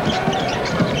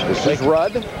 This is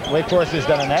Rudd. Wake Forest has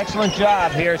done an excellent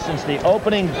job here since the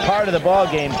opening part of the ball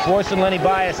game, forcing Lenny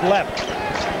Bias left.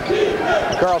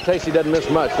 Carl Tacey doesn't miss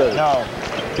much, does he? No.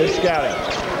 Good scouting.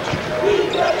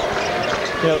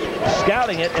 You know,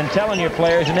 scouting it and telling your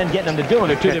players and then getting them to do it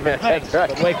are 2 different things. Right.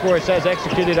 But Wake Forest has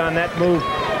executed on that move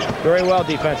very well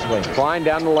defensively. Klein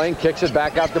down the lane, kicks it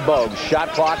back out to Bogues. Shot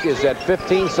clock is at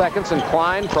 15 seconds, and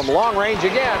Klein from long range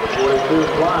again.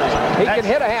 He can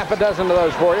hit a half a dozen of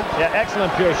those for you. Yeah,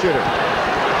 excellent pure shooter.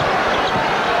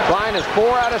 Klein is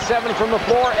 4 out of 7 from the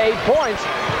floor, 8 points.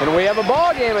 And we have a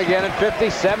ball game again at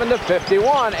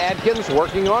 57-51. Adkins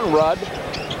working on Rudd.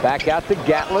 Back out to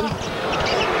Gatlin.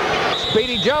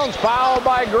 Speedy Jones fouled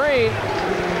by Green.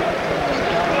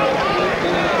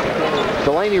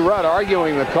 Delaney Rudd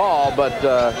arguing the call, but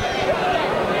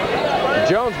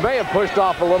Jones may have pushed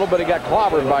off a little, but he got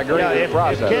clobbered by Green in the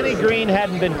process. If Kenny Green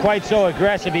hadn't been quite so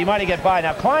aggressive, he might have got by.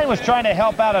 Now, Klein was trying to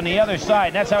help out on the other side,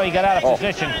 and that's how he got out of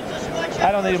position.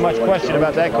 I don't need much question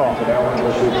about that call.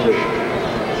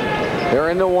 They're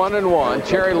in the 1-and-1.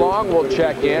 Cherry Long will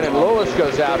check in, and Lewis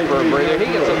goes out for a breather. He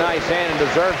gets a nice hand and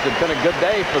deserves it. It's been a good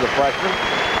day for the freshman.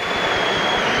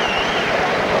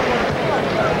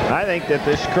 I think that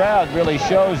this crowd really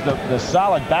shows the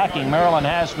solid backing Maryland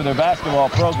has for their basketball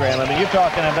program. I mean, you're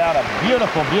talking about a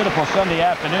beautiful, beautiful Sunday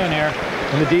afternoon here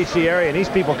in the D.C. area, and these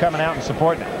people coming out and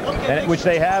supporting it, and which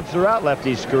they have throughout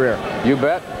Lefty's career. You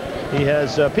bet. He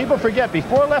has, people forget,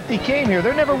 before Lefty came here,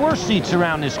 there never were seats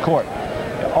around this court.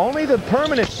 Only the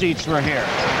permanent seats were here.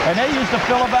 And they used to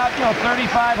fill about,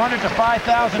 3,500 to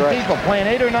 5,000 people playing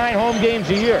 8 or 9 home games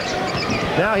a year.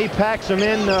 Now he packs them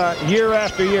in year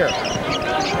after year.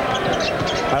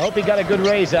 I hope he got a good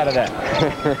raise out of that.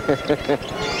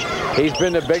 He's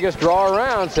been the biggest draw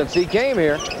around since he came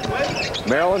here.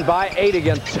 Maryland by 8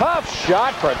 again. Tough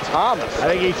shot for Thomas. I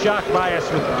think he shocked Bias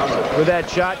with that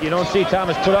shot. You don't see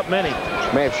Thomas put up many.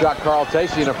 May have shocked Carl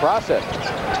Tacey in the process.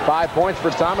 5 points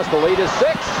for Thomas. The lead is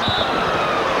 6.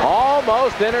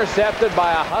 Almost intercepted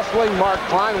by a hustling Mark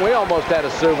Klein. We almost had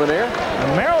a souvenir.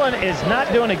 Maryland is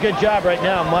not doing a good job right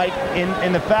now, Mike,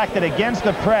 in the fact that against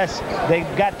the press, they've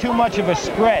got too much of a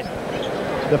spread.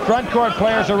 The front court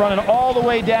players are running all the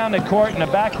way down the court, and the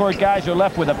backcourt guys are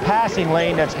left with a passing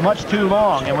lane that's much too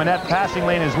long. And when that passing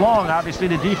lane is long, obviously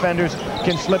the defenders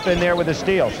can slip in there with the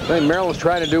steals. I think Maryland's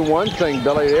trying to do one thing,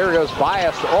 Billy. There goes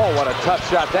Bias. Oh, what a tough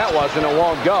shot that was, and it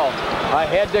won't go.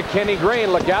 Ahead to Kenny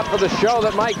Green. Look out for the show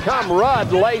that might come.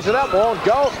 Rudd lays it up, won't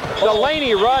go.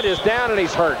 Delaney Rudd is down, and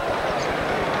he's hurt.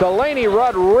 Delaney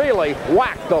Rudd really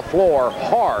whacked the floor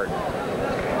hard.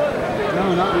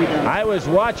 I was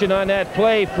watching on that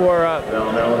play for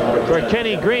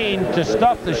Kenny Green to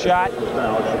stuff the shot.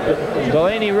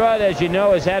 Delaney Rudd, as you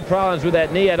know, has had problems with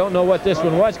that knee. I don't know what this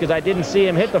one was because I didn't see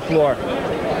him hit the floor.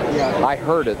 I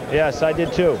heard it. Yes, I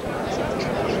did too.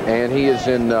 And he is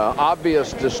in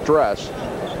obvious distress.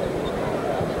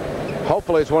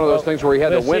 Hopefully it's one of those things where he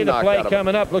had the wind knocked out of him. See the play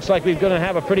coming up. Looks like we're going to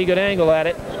have a pretty good angle at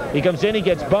it. He comes in, he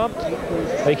gets bumped.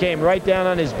 He came right down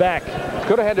on his back.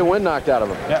 Could have had the wind knocked out of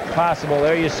him. Yeah, possible.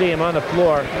 There you see him on the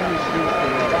floor.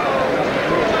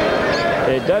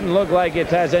 It doesn't look like it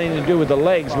has anything to do with the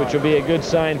legs, which will be a good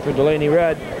sign for Delaney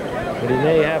Rudd. But he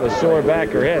may have a sore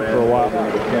back or head for a while.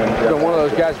 One of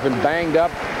those guys has been banged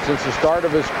up since the start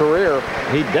of his career.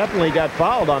 He definitely got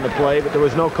fouled on the play, but there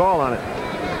was no call on it.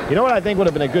 You know what I think would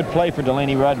have been a good play for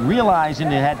Delaney Rudd? Realizing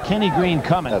it had Kenny Green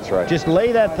coming. That's right. Just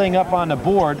lay that thing up on the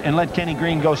board and let Kenny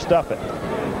Green go stuff it.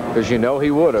 Because you know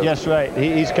he would have. Yes, right.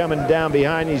 He's coming down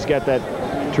behind. He's got that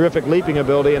terrific leaping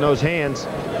ability in those hands.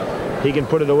 He can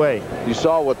put it away. You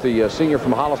saw what the senior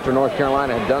from Hollister, North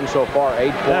Carolina had done so far.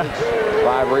 8 points,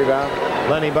 5 rebounds.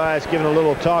 Lenny Bias giving a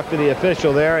little talk to the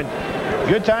official there. And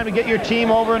good time to get your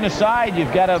team over on the side.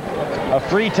 You've got a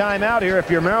free timeout here if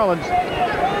you're Maryland.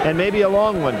 And maybe a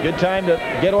long one. Good time to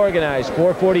get organized.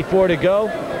 4:44 to go.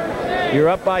 You're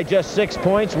up by just 6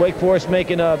 points. Wake Forest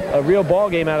making a real ball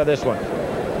game out of this one.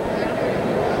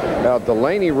 Now,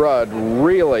 Delaney Rudd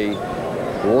really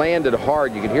landed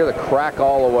hard. You can hear the crack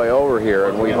all the way over here,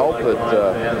 and we hope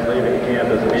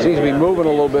that he seems to be moving a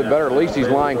little bit better. At least he's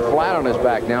lying flat on his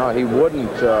back now. He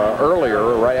wouldn't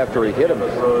earlier, right after he hit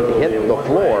the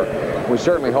floor. We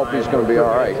certainly hope he's going to be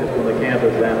all right.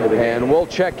 And we'll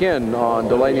check in on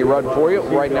Delaney Rudd for you.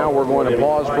 Right now, we're going to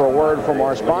pause for a word from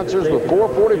our sponsors with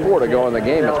 4:44 to go in the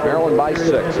game. It's Maryland by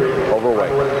 6 over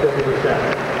Wake.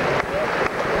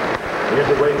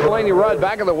 Delaney Rudd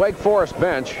back at the Wake Forest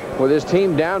bench with his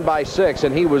team down by 6,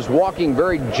 and he was walking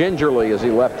very gingerly as he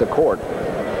left the court.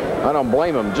 I don't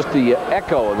blame him. Just the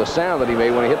echo of the sound that he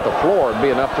made when he hit the floor would be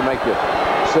enough to make you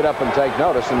sit up and take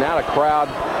notice. And now the crowd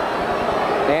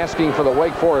asking for the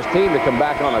Wake Forest team to come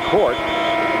back on the court.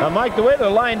 Now, Mike, the way they're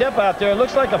lined up out there, it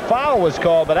looks like a foul was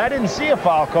called, but I didn't see a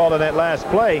foul called in that last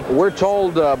play. We're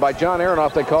told by John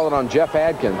Aronoff they called it on Jeff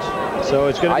Adkins. So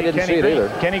it's going to be Kenny Green.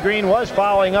 Kenny Green was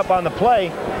following up on the play,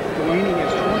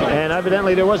 and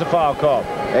evidently there was a foul call.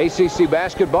 ACC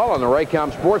basketball on the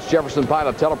Raycom Sports Jefferson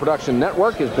Pilot Teleproduction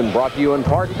Network has been brought to you in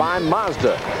part by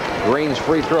Mazda. Green's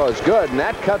free throw is good, and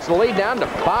that cuts the lead down to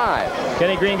 5.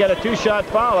 Kenny Green got a 2-shot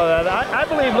foul. I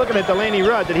believe, looking at Delaney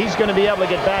Rudd, that he's going to be able to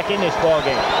get back in this ball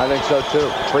game. I think so, too.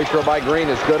 Free throw by Green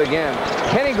is good again.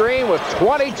 Kenny Green with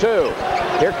 22.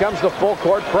 Here comes the full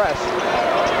court press.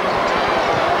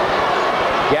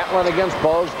 Gatlin against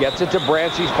Bose, gets it to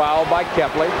Branch. He's fouled by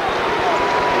Kepley.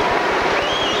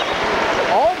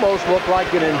 Almost looked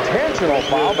like an intentional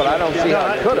foul, but I don't see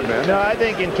how it could have been. No, I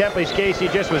think in Kepley's case, he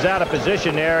just was out of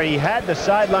position there. He had the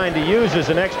sideline to use as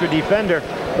an extra defender,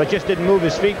 but just didn't move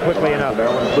his feet quickly enough.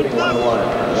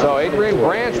 So Adrian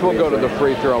Branch will go to the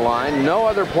free throw line. No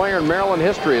other player in Maryland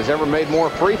history has ever made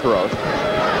more free throws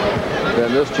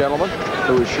than this gentleman,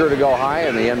 who is sure to go high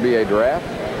in the NBA draft.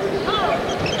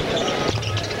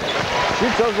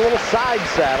 Shoots those little side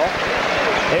saddle.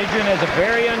 Adrian has a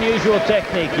very unusual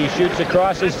technique. He shoots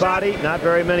across his body. Not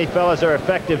very many fellas are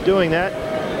effective doing that.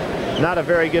 Not a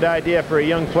very good idea for a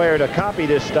young player to copy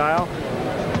this style.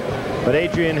 But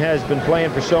Adrian has been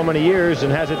playing for so many years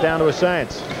and has it down to a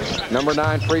science. Number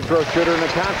 9 free throw shooter in the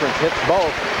conference. Hits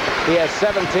both. He has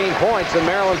 17 points, and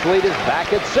Maryland's lead is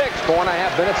back at 6.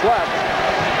 4.5 minutes left.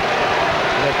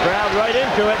 And the crowd right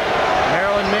into it.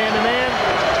 Maryland man-to-man.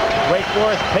 Wake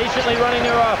Forest patiently running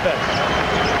their offense.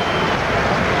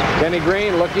 Kenny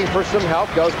Green looking for some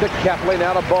help. Goes to Kepley,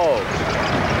 now to Bowes.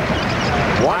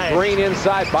 One Green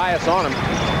inside, Bias on him.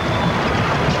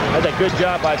 That's a good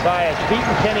job by Bias,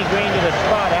 beating Kenny Green to the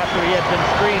spot after he had been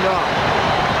screened off.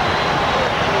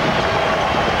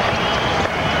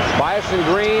 Bias and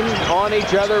Green on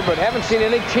each other, but haven't seen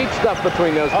any cheap stuff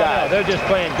between those guys. No, they're just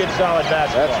playing good, solid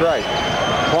basketball. That's right.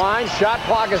 Klein, shot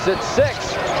clock is at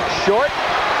 6. Short.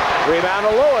 Rebound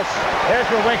to Lewis. There's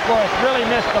where Wake Forest really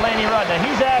missed Delaney Rudd. Now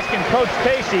he's asking Coach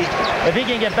Casey if he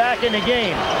can get back in the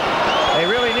game. They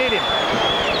really need him.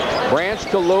 Branch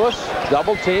to Lewis.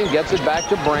 Double team. Gets it back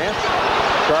to Branch.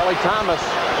 Charlie Thomas.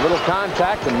 Little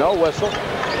contact and no whistle.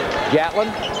 Gatlin.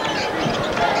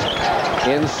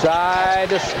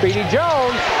 Inside to Speedy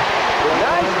Jones.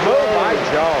 Nice move by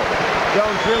Jones.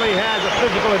 Jones really has a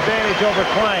physical advantage over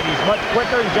Klein. He's much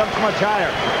quicker and jumps much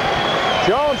higher.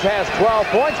 Jones has 12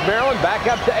 points. Maryland back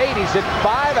up to 8. He's hit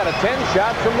 5 out of 10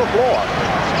 shots from the floor.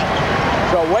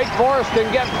 So Wake Forest can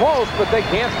get close, but they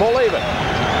can't pull even.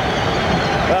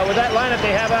 Well, with that lineup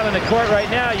they have out on the court right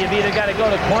now, you've either got to go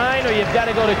to Klein or you've got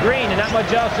to go to Green, and not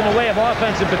much else in the way of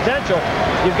offensive potential.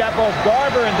 You've got both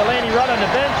Garber and Delaney Rudd on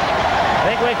the bench. I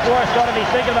think Wake Forest ought to be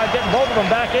thinking about getting both of them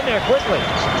back in there quickly.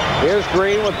 Here's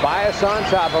Green with Bias on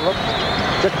top of him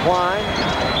to Klein.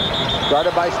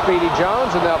 Guarded by Speedy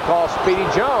Jones, and they'll call Speedy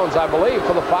Jones, I believe,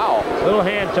 for the foul. Little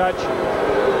hand touch.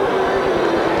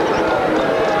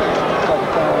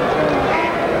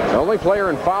 The only player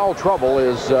in foul trouble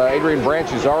is Adrian Branch,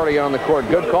 who's already on the court.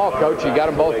 Good call, Coach. You got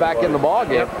them both back in the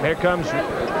ballgame. Yep. Here comes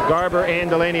Garber and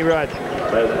Delaney Rudd.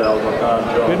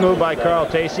 Good move by Carl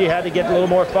Tacey. Had to get a little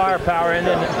more firepower in,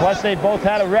 and plus they both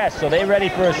had a rest, so they're ready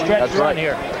for a stretch run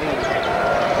here.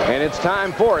 And it's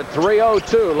time for it.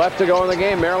 3:02 left to go in the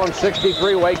game. Maryland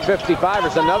 63, Wake 55.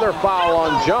 There's another foul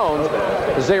on Jones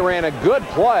as they ran a good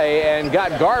play and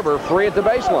got Garber free at the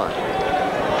baseline.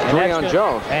 3 on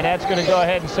Jones. And that's going to go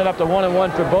ahead and set up the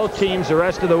 1-and-1 for both teams the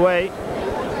rest of the way.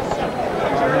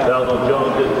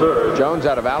 Jones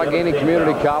out of Allegheny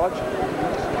Community College.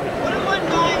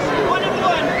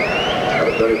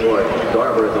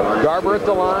 Garber at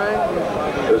the line.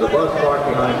 There's a bus parked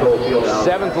behind Cole Field.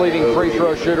 7th leading free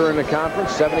throw shooter in the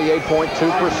conference,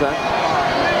 78.2%.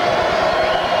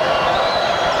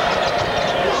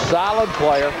 Solid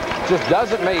player. Just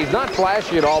doesn't make, he's not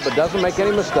flashy at all, but doesn't make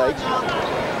any mistakes.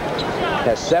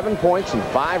 Has 7 points and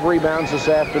 5 rebounds this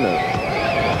afternoon.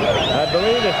 I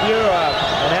believe if you're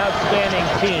an outstanding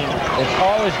team, it's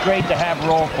always great to have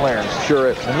role players. Sure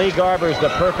is. And Lee Garber is the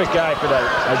perfect guy for that.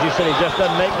 As you said, he just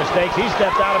doesn't make mistakes. He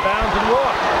stepped out of bounds and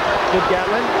walked. Good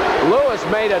Gatlin. Lewis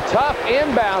made a tough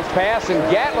inbounds pass, and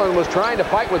Gatlin was trying to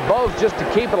fight with both just to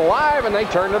keep it alive, and they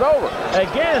turned it over.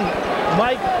 Again,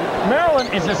 Mike, Maryland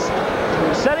is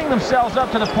setting themselves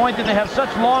up to the point that they have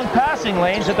such long passing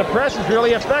lanes that the press is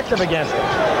really effective against them.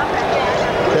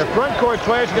 Their front court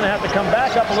players are going to have to come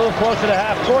back up a little closer to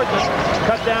half court to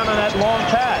cut down on that long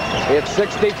pass. It's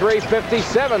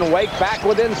 63-57. Wake back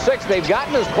within 6. They've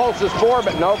gotten as close as 4,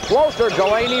 but no closer.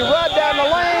 Delaney Rudd down the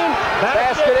lane.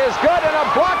 Basket is good, and a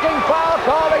blocking foul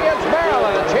called against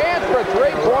Maryland. A chance for a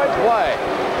 3-point play.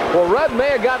 Well, Rudd may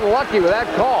have gotten lucky with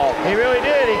that call. He really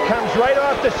did. He comes right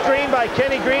off the screen by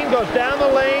Kenny Green, goes down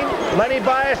the lane. Lenny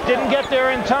Bias didn't get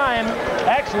there in time.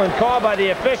 Excellent call by the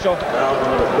official.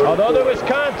 Although there was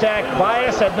contact,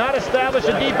 Bias had not established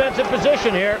a defensive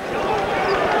position here.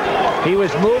 He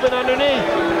was moving underneath.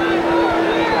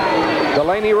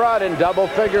 Delaney Rudd in double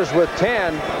figures with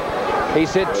 10.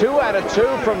 He's hit 2 out of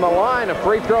 2 from the line. A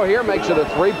free throw here makes it a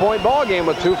 3-point ball game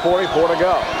with 2:44 to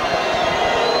go.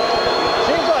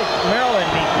 Maryland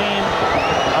became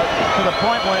to the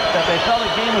point where that they felt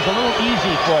the game was a little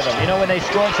easy for them, you know, when they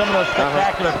scored some of those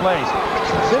spectacular plays.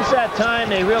 Since that time,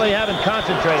 they really haven't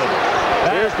concentrated.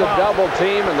 Here's the double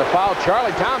team and the foul.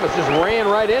 Charlie Thomas just ran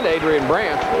right into Adrian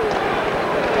Branch.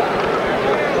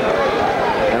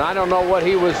 And I don't know what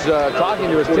he was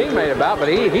talking to his teammate about, but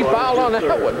he fouled on that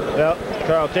one. Well,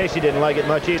 Carl Tacey didn't like it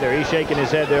much either. He's shaking his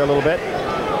head there a little bit.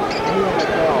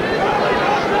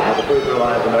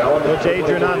 Puts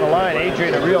Adrian on the line.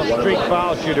 Adrian, a real streak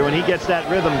foul shooter. When he gets that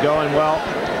rhythm going, well,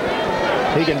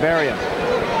 he can bury him.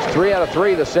 3 out of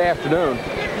 3 this afternoon.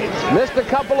 Missed a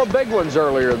couple of big ones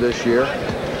earlier this year.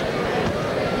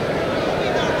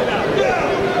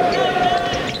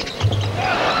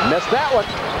 Missed that one.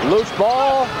 Loose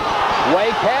ball.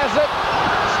 Wake has it.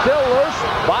 Still loose.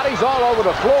 Bodies all over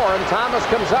the floor, and Thomas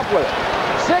comes up with it.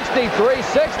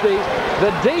 63-60.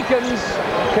 The Deacons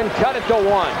can cut it to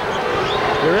 1.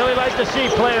 You really like to see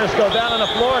players go down on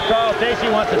the floor. Carl Tacey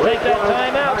wants to take that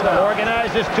timeout to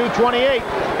organize this 2:28.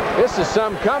 This is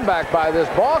some comeback by this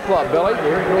ball club, Billy.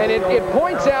 And it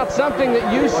points out something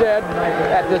that you said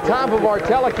at the top of our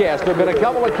telecast. There have been a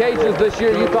couple of occasions this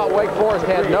year you thought Wake Forest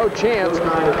had no chance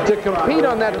to compete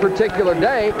on that particular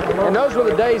day. And those were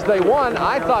the days they won.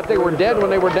 I thought they were dead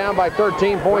when they were down by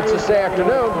 13 points this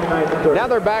afternoon. Now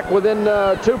they're back within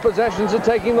 2 possessions of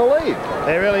taking the lead.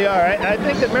 They really are. I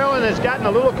think that Maryland has gotten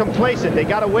a little complacent. They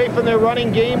got away from their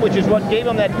running game, which is what gave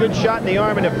them that good shot in the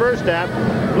arm in the first half.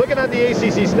 Looking at the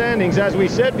ACC standings, as we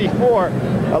said before,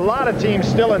 a lot of teams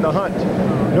still in the hunt.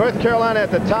 North Carolina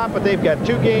at the top, but they've got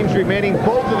 2 games remaining,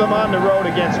 both of them on the road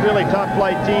against really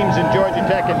top-flight teams in Georgia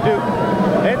Tech and Duke.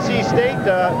 NC State,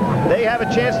 they have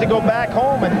a chance to go back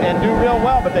home and do real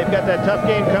well, but they've got that tough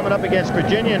game coming up against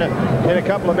Virginia in a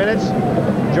couple of minutes.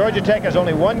 Georgia Tech has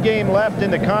only 1 game left in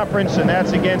the conference, and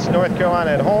that's against North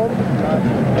Carolina at home.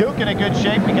 Duke in a good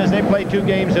shape because they play 2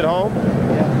 games at home.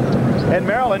 And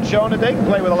Maryland showing that they can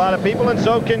play with a lot of people, and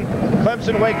so can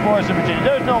Clemson, Wake Forest, and Virginia.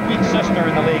 There's no weak sister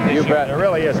in the league this year. There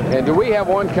really isn't. And do we have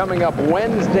one coming up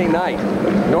Wednesday night?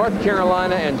 North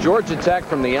Carolina and Georgia Tech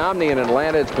from the Omni in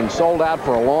Atlanta. It's been sold out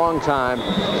for a long time,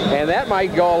 and that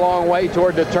might go a long way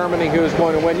toward determining who's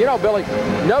going to win. You know, Billy,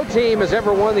 no team has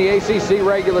ever won the ACC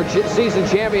regular season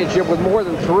championship with more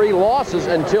than 3 losses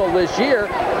until this year.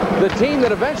 The team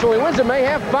that eventually wins it may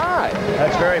have 5.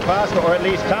 That's very possible, or at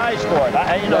least ties for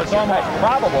it. You know, it's almost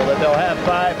probable that they'll have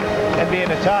 5 and be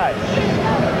in a tie.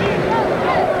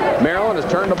 Maryland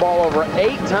has turned the ball over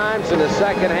 8 times in the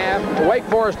second half. Wake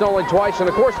Forest only twice. And,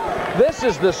 of course, this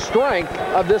is the strength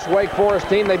of this Wake Forest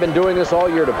team. They've been doing this all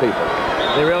year to people.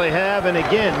 They really have. And,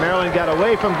 again, Maryland got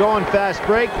away from going fast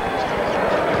break.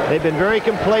 They've been very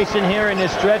complacent here in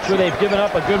this stretch where they've given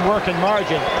up a good working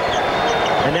margin.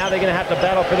 And now they're going to have to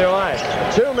battle for their lives.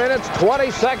 2 minutes,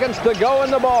 20 seconds to go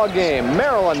in the ball game.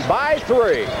 Maryland by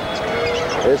 3.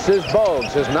 This is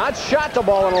Bogues, has not shot the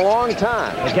ball in a long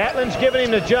time. Gatlin's giving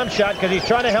him the jump shot because he's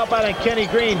trying to help out on Kenny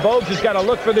Green. Bogues has got to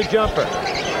look for the jumper.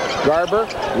 Garber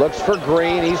looks for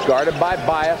Green. He's guarded by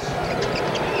Bias.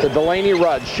 To Delaney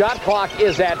Rudd. Shot clock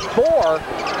is at 4.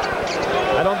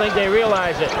 I don't think they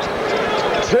realize it.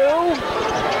 2.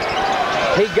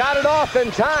 He got it off in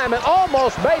time and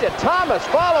almost made it. Thomas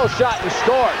follow shot and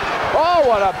scored. Oh,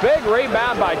 what a big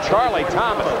rebound by Charlie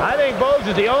Thomas. I think Bogues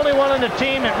is the only one on the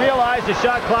team that realized the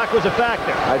shot clock was a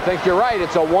factor. I think you're right.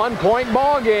 It's a 1-point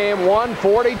ball game.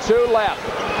 1:42 left.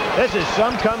 This is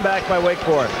some comeback by Wake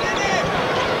Forest.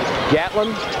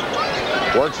 Gatlin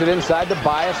works it inside to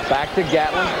Bias. Back to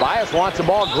Gatlin. Bias wants the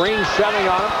ball. Green shoving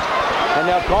on him. And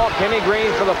they'll call Kenny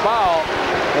Green for the foul.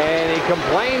 And he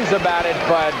complains about it,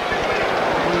 but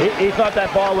he thought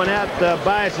that ball went out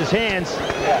Bias's hands.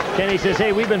 Kenny says,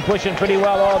 hey, we've been pushing pretty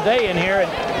well all day in here, and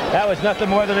that was nothing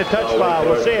more than a touch foul.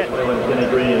 We'll see it.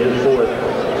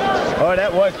 Oh,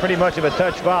 that was pretty much of a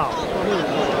touch foul.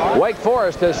 Wake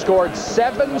Forest has scored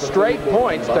 7 straight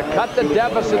points to cut the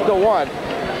deficit to 1.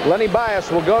 Lenny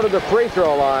Bias will go to the free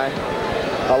throw line.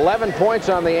 11 points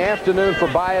on the afternoon for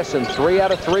Bias and 3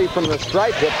 out of 3 from the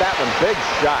stripe. Hit that one. Big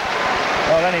shot.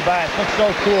 Oh, Lenny Bias looks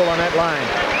so cool on that line.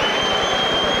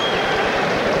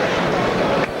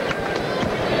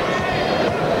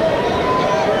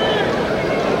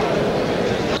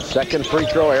 Second free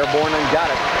throw, airborne, and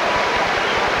got it.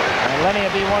 And Lenny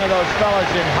will be one of those fellas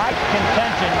in high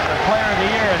contention for Player of the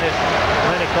Year in this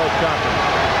Atlantic Coast Conference.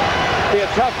 Be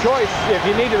a tough choice if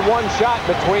you needed one shot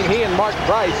between he and Mark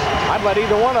Price. I'd let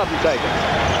either one of them take it.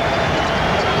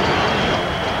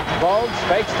 Bogues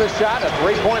fakes the shot, a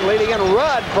 3-point lead again.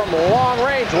 Rudd from long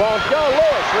range won't go.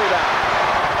 Lewis rebound.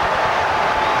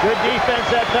 Good defense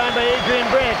that time by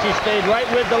Adrian Branch. He stayed right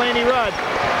with Delaney Rudd.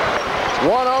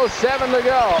 1:07 to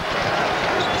go.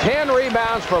 10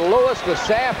 rebounds for Lewis this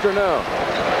afternoon.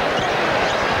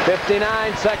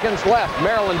 59 seconds left.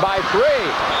 Maryland by 3.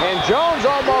 And Jones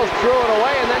almost threw it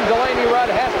away, and then Delaney Rudd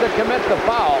has to commit the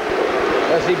foul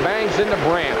as he bangs into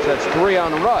Branch. That's 3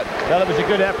 on Rudd. Well, it was a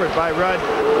good effort by Rudd,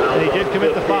 and he did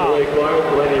commit the foul.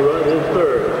 Delaney Rudd is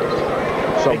third.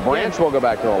 So Branch will go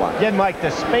back to the line. Again, Mike,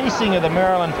 the spacing of the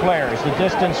Maryland players, the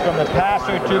distance from the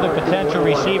passer to the potential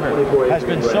receiver, has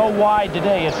been so wide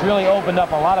today, it's really opened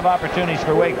up a lot of opportunities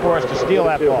for Wake Forest to steal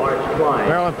that ball.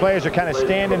 Maryland players are kind of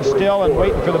standing still and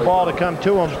waiting for the ball to come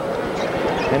to them,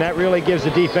 and that really gives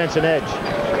the defense an edge.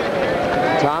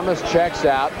 Thomas checks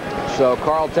out, so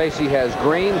Carl Tacey has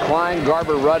Green, Klein,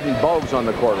 Garber, Rudd, and Bogues on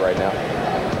the court right now.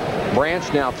 Branch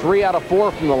now 3 out of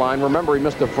 4 from the line. Remember, he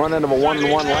missed the front end of a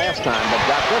 1-1 last time, but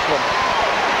got this one.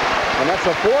 And that's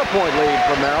a 4-point lead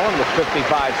for Maryland with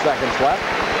 55 seconds left.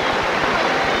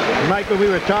 Mike, when we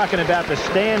were talking about the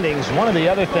standings, one of the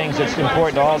other things that's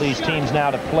important to all these teams now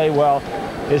to play well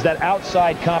is that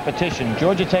outside competition.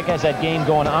 Georgia Tech has that game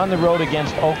going on the road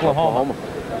against Oklahoma.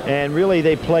 And really,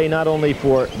 they play not only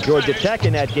for Georgia Tech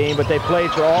in that game, but they play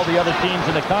for all the other teams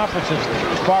in the conferences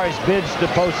as far as bids to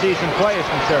postseason play is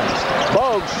concerned.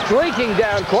 Bogues streaking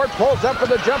down court, pulls up for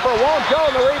the jumper, won't go,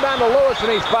 and the rebound to Lewis,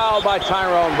 and he's fouled by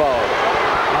Tyrone Bogues.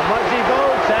 Muggsy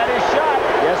Bogues had his shot.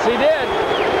 Yes, he did.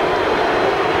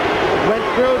 Went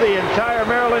through the entire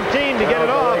Maryland team to get it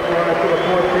off.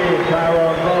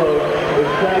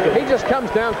 He just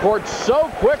comes down court so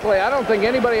quickly, I don't think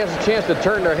anybody has a chance to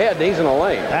turn their head, and he's in the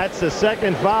lane. That's the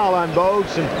second foul on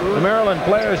Bogues, and the Maryland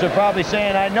players are probably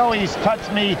saying, I know he's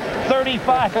touched me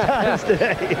 35 times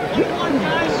today.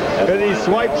 Because he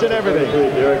swipes and everything.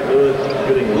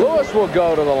 Lewis will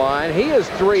go to the line. He is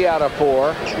 3 out of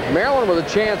 4. Maryland with a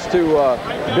chance to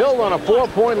build on a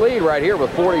 4-point lead right here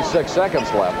with 46 seconds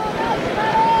left.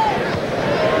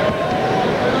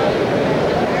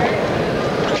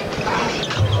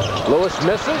 Lewis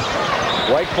misses.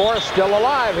 Wake Forest still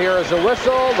alive. Here is a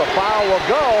whistle. The foul will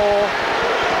go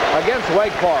against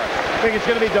Wake Forest. I think it's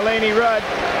going to be Delaney Rudd.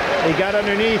 He got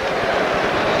underneath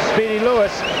Speedy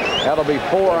Lewis. That'll be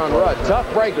 4 on Rudd.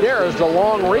 Tough break there as the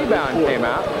long rebound came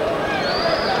out.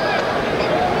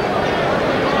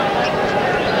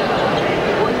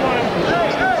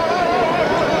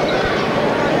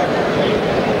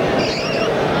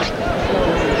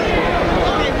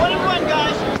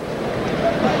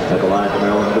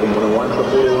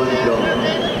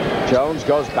 Jones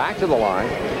goes back to the line.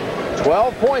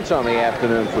 12 points on the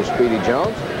afternoon for Speedy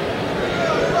Jones.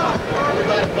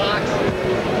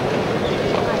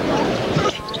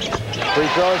 Free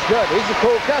throw is good. He's a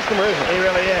cool customer, isn't he? He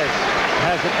really is.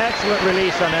 Has an excellent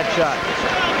release on that shot.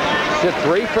 He's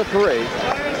 3 for 3.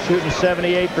 Shooting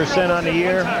 78% on the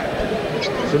year.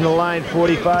 He's in the line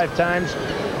 45 times.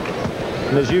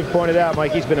 And as you've pointed out,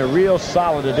 Mike, he's been a real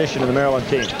solid addition to the Maryland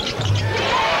team.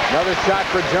 Another shot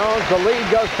for Jones. The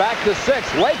lead goes back to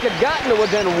 6. Wake had gotten to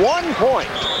within 1 point.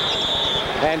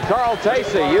 And Carl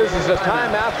Tacey uses a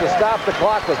timeout to stop the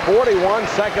clock with 41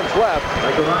 seconds left.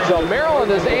 So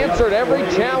Maryland has answered every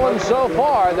challenge so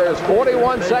far. There's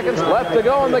 41 seconds left to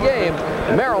go in the game.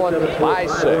 Maryland by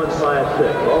 6.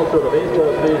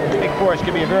 Wake Forest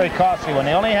could be a very costly one.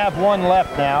 They only have 1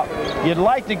 left now. You'd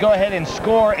like to go ahead and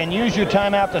score and use your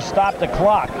timeout to stop the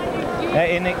clock.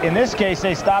 In this case,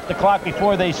 they stopped the clock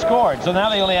before they scored. So now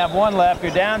they only have 1 left.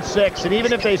 You're down 6. And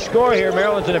even if they score here,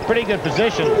 Maryland's in a pretty good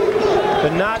position to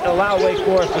not allow Wake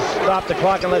Forest to stop the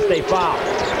clock unless they foul.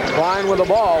 Klein with the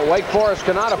ball. Wake Forest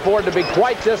cannot afford to be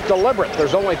quite this deliberate.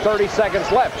 There's only 30 seconds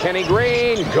left. Kenny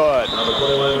Green, good.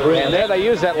 And there they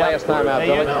used that last time out,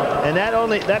 Billy. And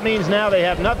that means now they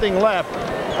have nothing left.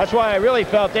 That's why I really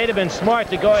felt they'd have been smart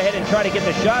to go ahead and try to get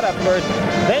the shot up first,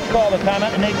 then call the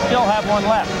timeout, and they'd still have 1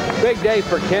 left. Big day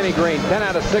for Kenny Green. 10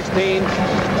 out of 16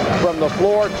 from the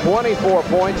floor, 24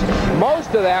 points.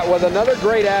 Most of that with another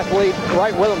great athlete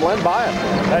right with him, Len Bias.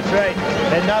 That's right.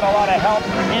 And not a lot of help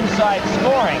inside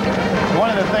scoring.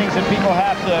 One of the things that people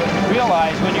have to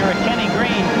realize when you're a Kenny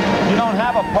Green, you don't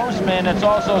have a postman that's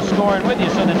also scoring with you.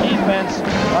 So the defense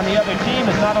on the other team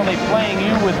is not only playing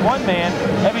you with 1 man,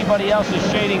 everybody else is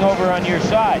shading over on your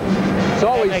side.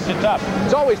 That makes it tough.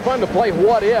 It's always fun to play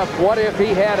what if. What if he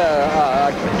had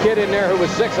a kid in there who was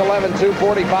 6'11",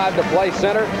 245 to play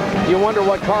center? You wonder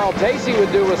what Carl Tacey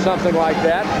would do with something like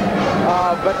that.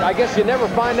 But I guess you never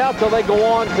find out till they go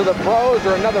on to the pros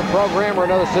or another program or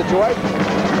another situation.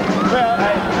 Well,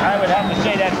 I would have to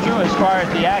say that's true as far as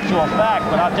the actual fact,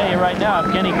 but I'll tell you right now,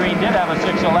 if Kenny Green did have a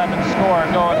 6'11" score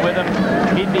going with him,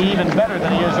 he'd be even better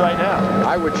than he is right now.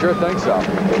 I would sure think so.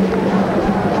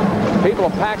 People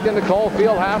have packed into Cole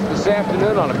Fieldhouse this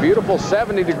afternoon on a beautiful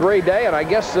 70-degree day, and I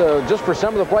guess just for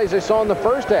some of the plays they saw in the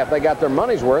first half, they got their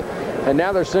money's worth, and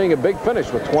now they're seeing a big finish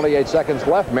with 28 seconds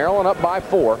left. Maryland up by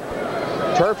 4.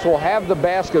 Terps will have the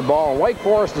basketball, and Wake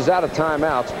Forest is out of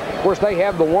timeouts. Of course, they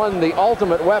have the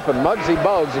ultimate weapon, Muggsy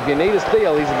Bogues. If you need a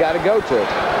steal, he's a guy to go to.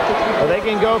 Well, they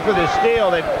can go for the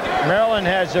steal. Maryland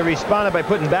has responded by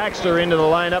putting Baxter into the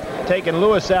lineup, taking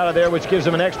Lewis out of there, which gives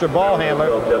them an extra ball handler.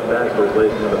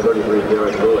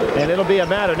 And it'll be a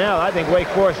matter now. I think Wake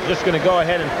Forest is just going to go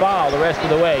ahead and foul the rest of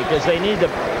the way because they need the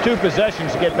 2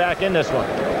 possessions to get back in this one.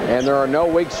 And there are no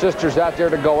weak sisters out there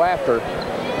to go after.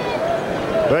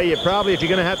 Well, you probably, if you're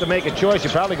going to have to make a choice, you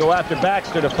probably go after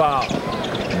Baxter to foul.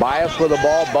 Bias with the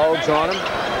ball, Bogues on him.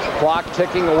 Clock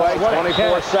ticking away,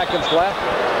 24 seconds left.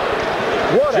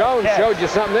 Jones showed you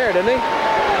something there, didn't he?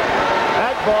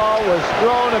 That ball was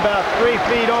thrown about 3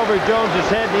 feet over Jones's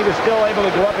head, and he was still able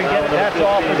to go up and get it. That's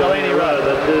all for Delaney Rudd.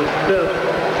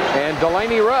 And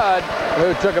Delaney Rudd,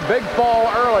 who took a big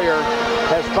fall earlier,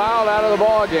 has fouled out of the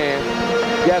ball game.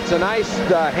 Gets a nice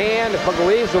hand.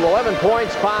 Leaves with 11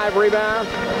 points, 5 rebounds.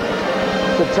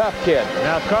 It's a tough kid.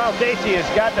 Now, Carl Tacey has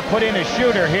got to put in a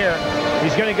shooter here.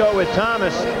 He's going to go with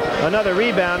Thomas, another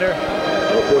rebounder.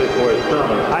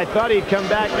 I thought he'd come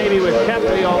back maybe with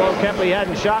Kempley, although Kempley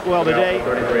hadn't shot well today.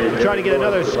 Try to get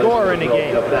another scorer in the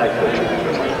game.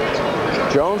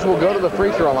 Jones will go to the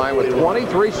free throw line with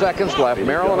 23 seconds left.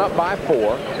 Maryland up by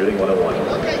 4.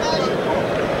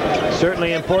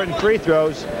 Certainly important free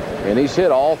throws. And he's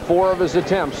hit all 4 of his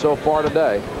attempts so far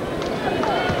today.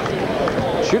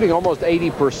 Shooting almost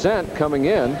 80% coming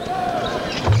in.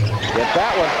 Get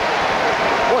that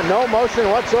one. Boy, no motion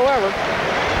whatsoever.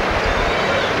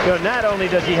 So not only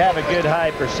does he have a good high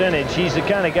percentage, he's the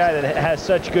kind of guy that has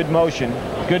such good motion,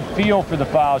 good feel for the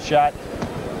foul shot,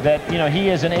 that, you know, he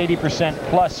is an 80%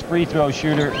 plus free throw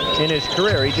shooter in his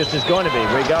career. He just is going to be,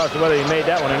 regardless of whether he made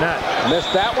that one or not.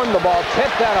 Missed that one. The ball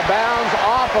tipped out of bounds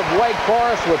off of Wake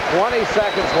Forest with 20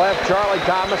 seconds left. Charlie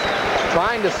Thomas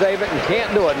trying to save it and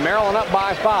can't do it. Maryland up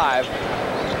by 5.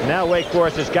 Now Wake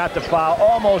Forest has got to foul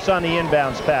almost on the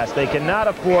inbounds pass. They cannot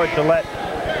afford to let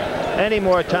any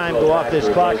more time go off this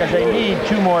clock because they need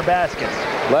 2 more baskets.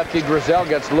 Lefty Driesell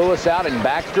gets Lewis out and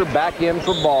Baxter back in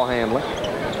for ball handling.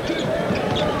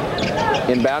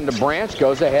 Inbound to Branch,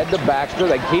 goes ahead to Baxter.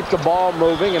 They keep the ball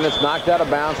moving, and it's knocked out of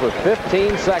bounds with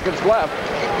 15 seconds left.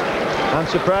 I'm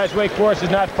surprised Wake Forest is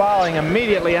not fouling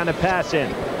immediately on the pass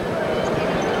in.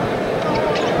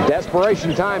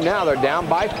 Desperation time now. They're down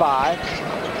by 5.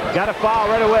 Got a foul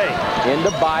right away.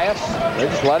 Into Bias. They're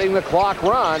just letting the clock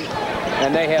run,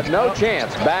 and they have no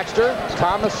chance. Baxter,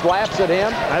 Thomas slaps at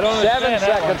him. 7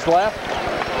 seconds left.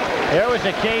 There was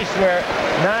a case where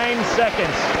 9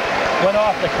 seconds went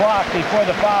off the clock before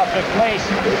the foul took place,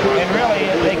 and really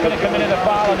they could have committed a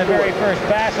foul on the very first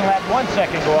pass and let 1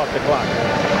 second go off the clock.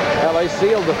 Well, they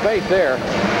sealed the fate there.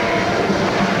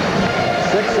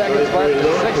 6 seconds left,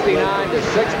 69 to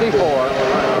 64,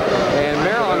 and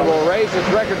Maryland will raise its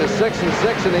record to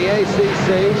 6-6 in the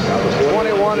ACC,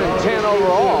 21-10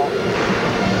 overall.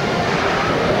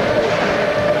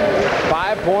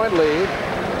 5-point lead.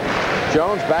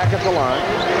 Jones back at the line.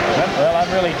 Well, I'm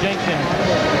really jinxing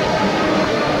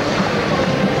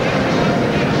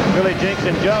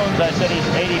Jones. I said he's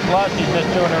 80 plus. He's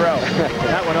missed 2 in a row.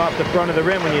 That one off the front of the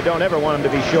rim when you don't ever want him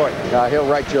to be short. He'll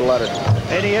write you a letter.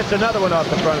 And he hits another one off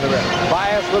the front of the rim.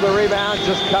 Bias with a rebound,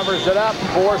 just covers it up.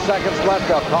 4 seconds left.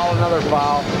 They'll call another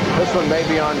foul. This one may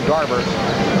be on Garber.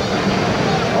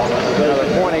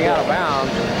 They're pointing out of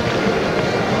bounds.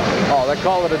 Oh, they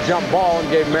called it a jump ball and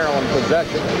gave Maryland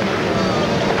possession.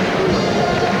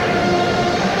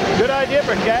 Good idea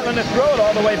for Gatlin to throw it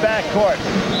all the way back court.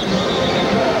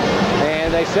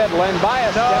 And they said Len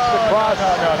Bias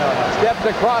stepped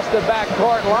across the back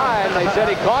court line. They said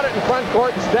he caught it in front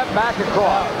court and stepped back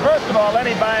across. First of all,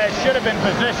 Lenny Bias should have been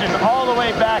positioned all the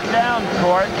way back down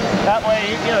court. That way,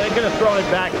 you know, they could have thrown it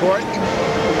back court.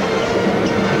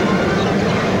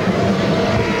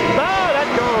 Oh, that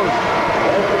goes.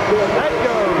 That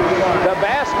goes. The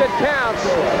basket counts.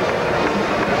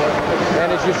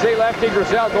 And as you see, Lefty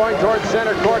Driesell going towards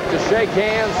center court to shake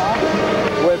hands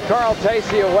with Carl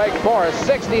Tacey of Wake Forest.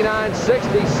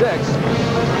 69-66.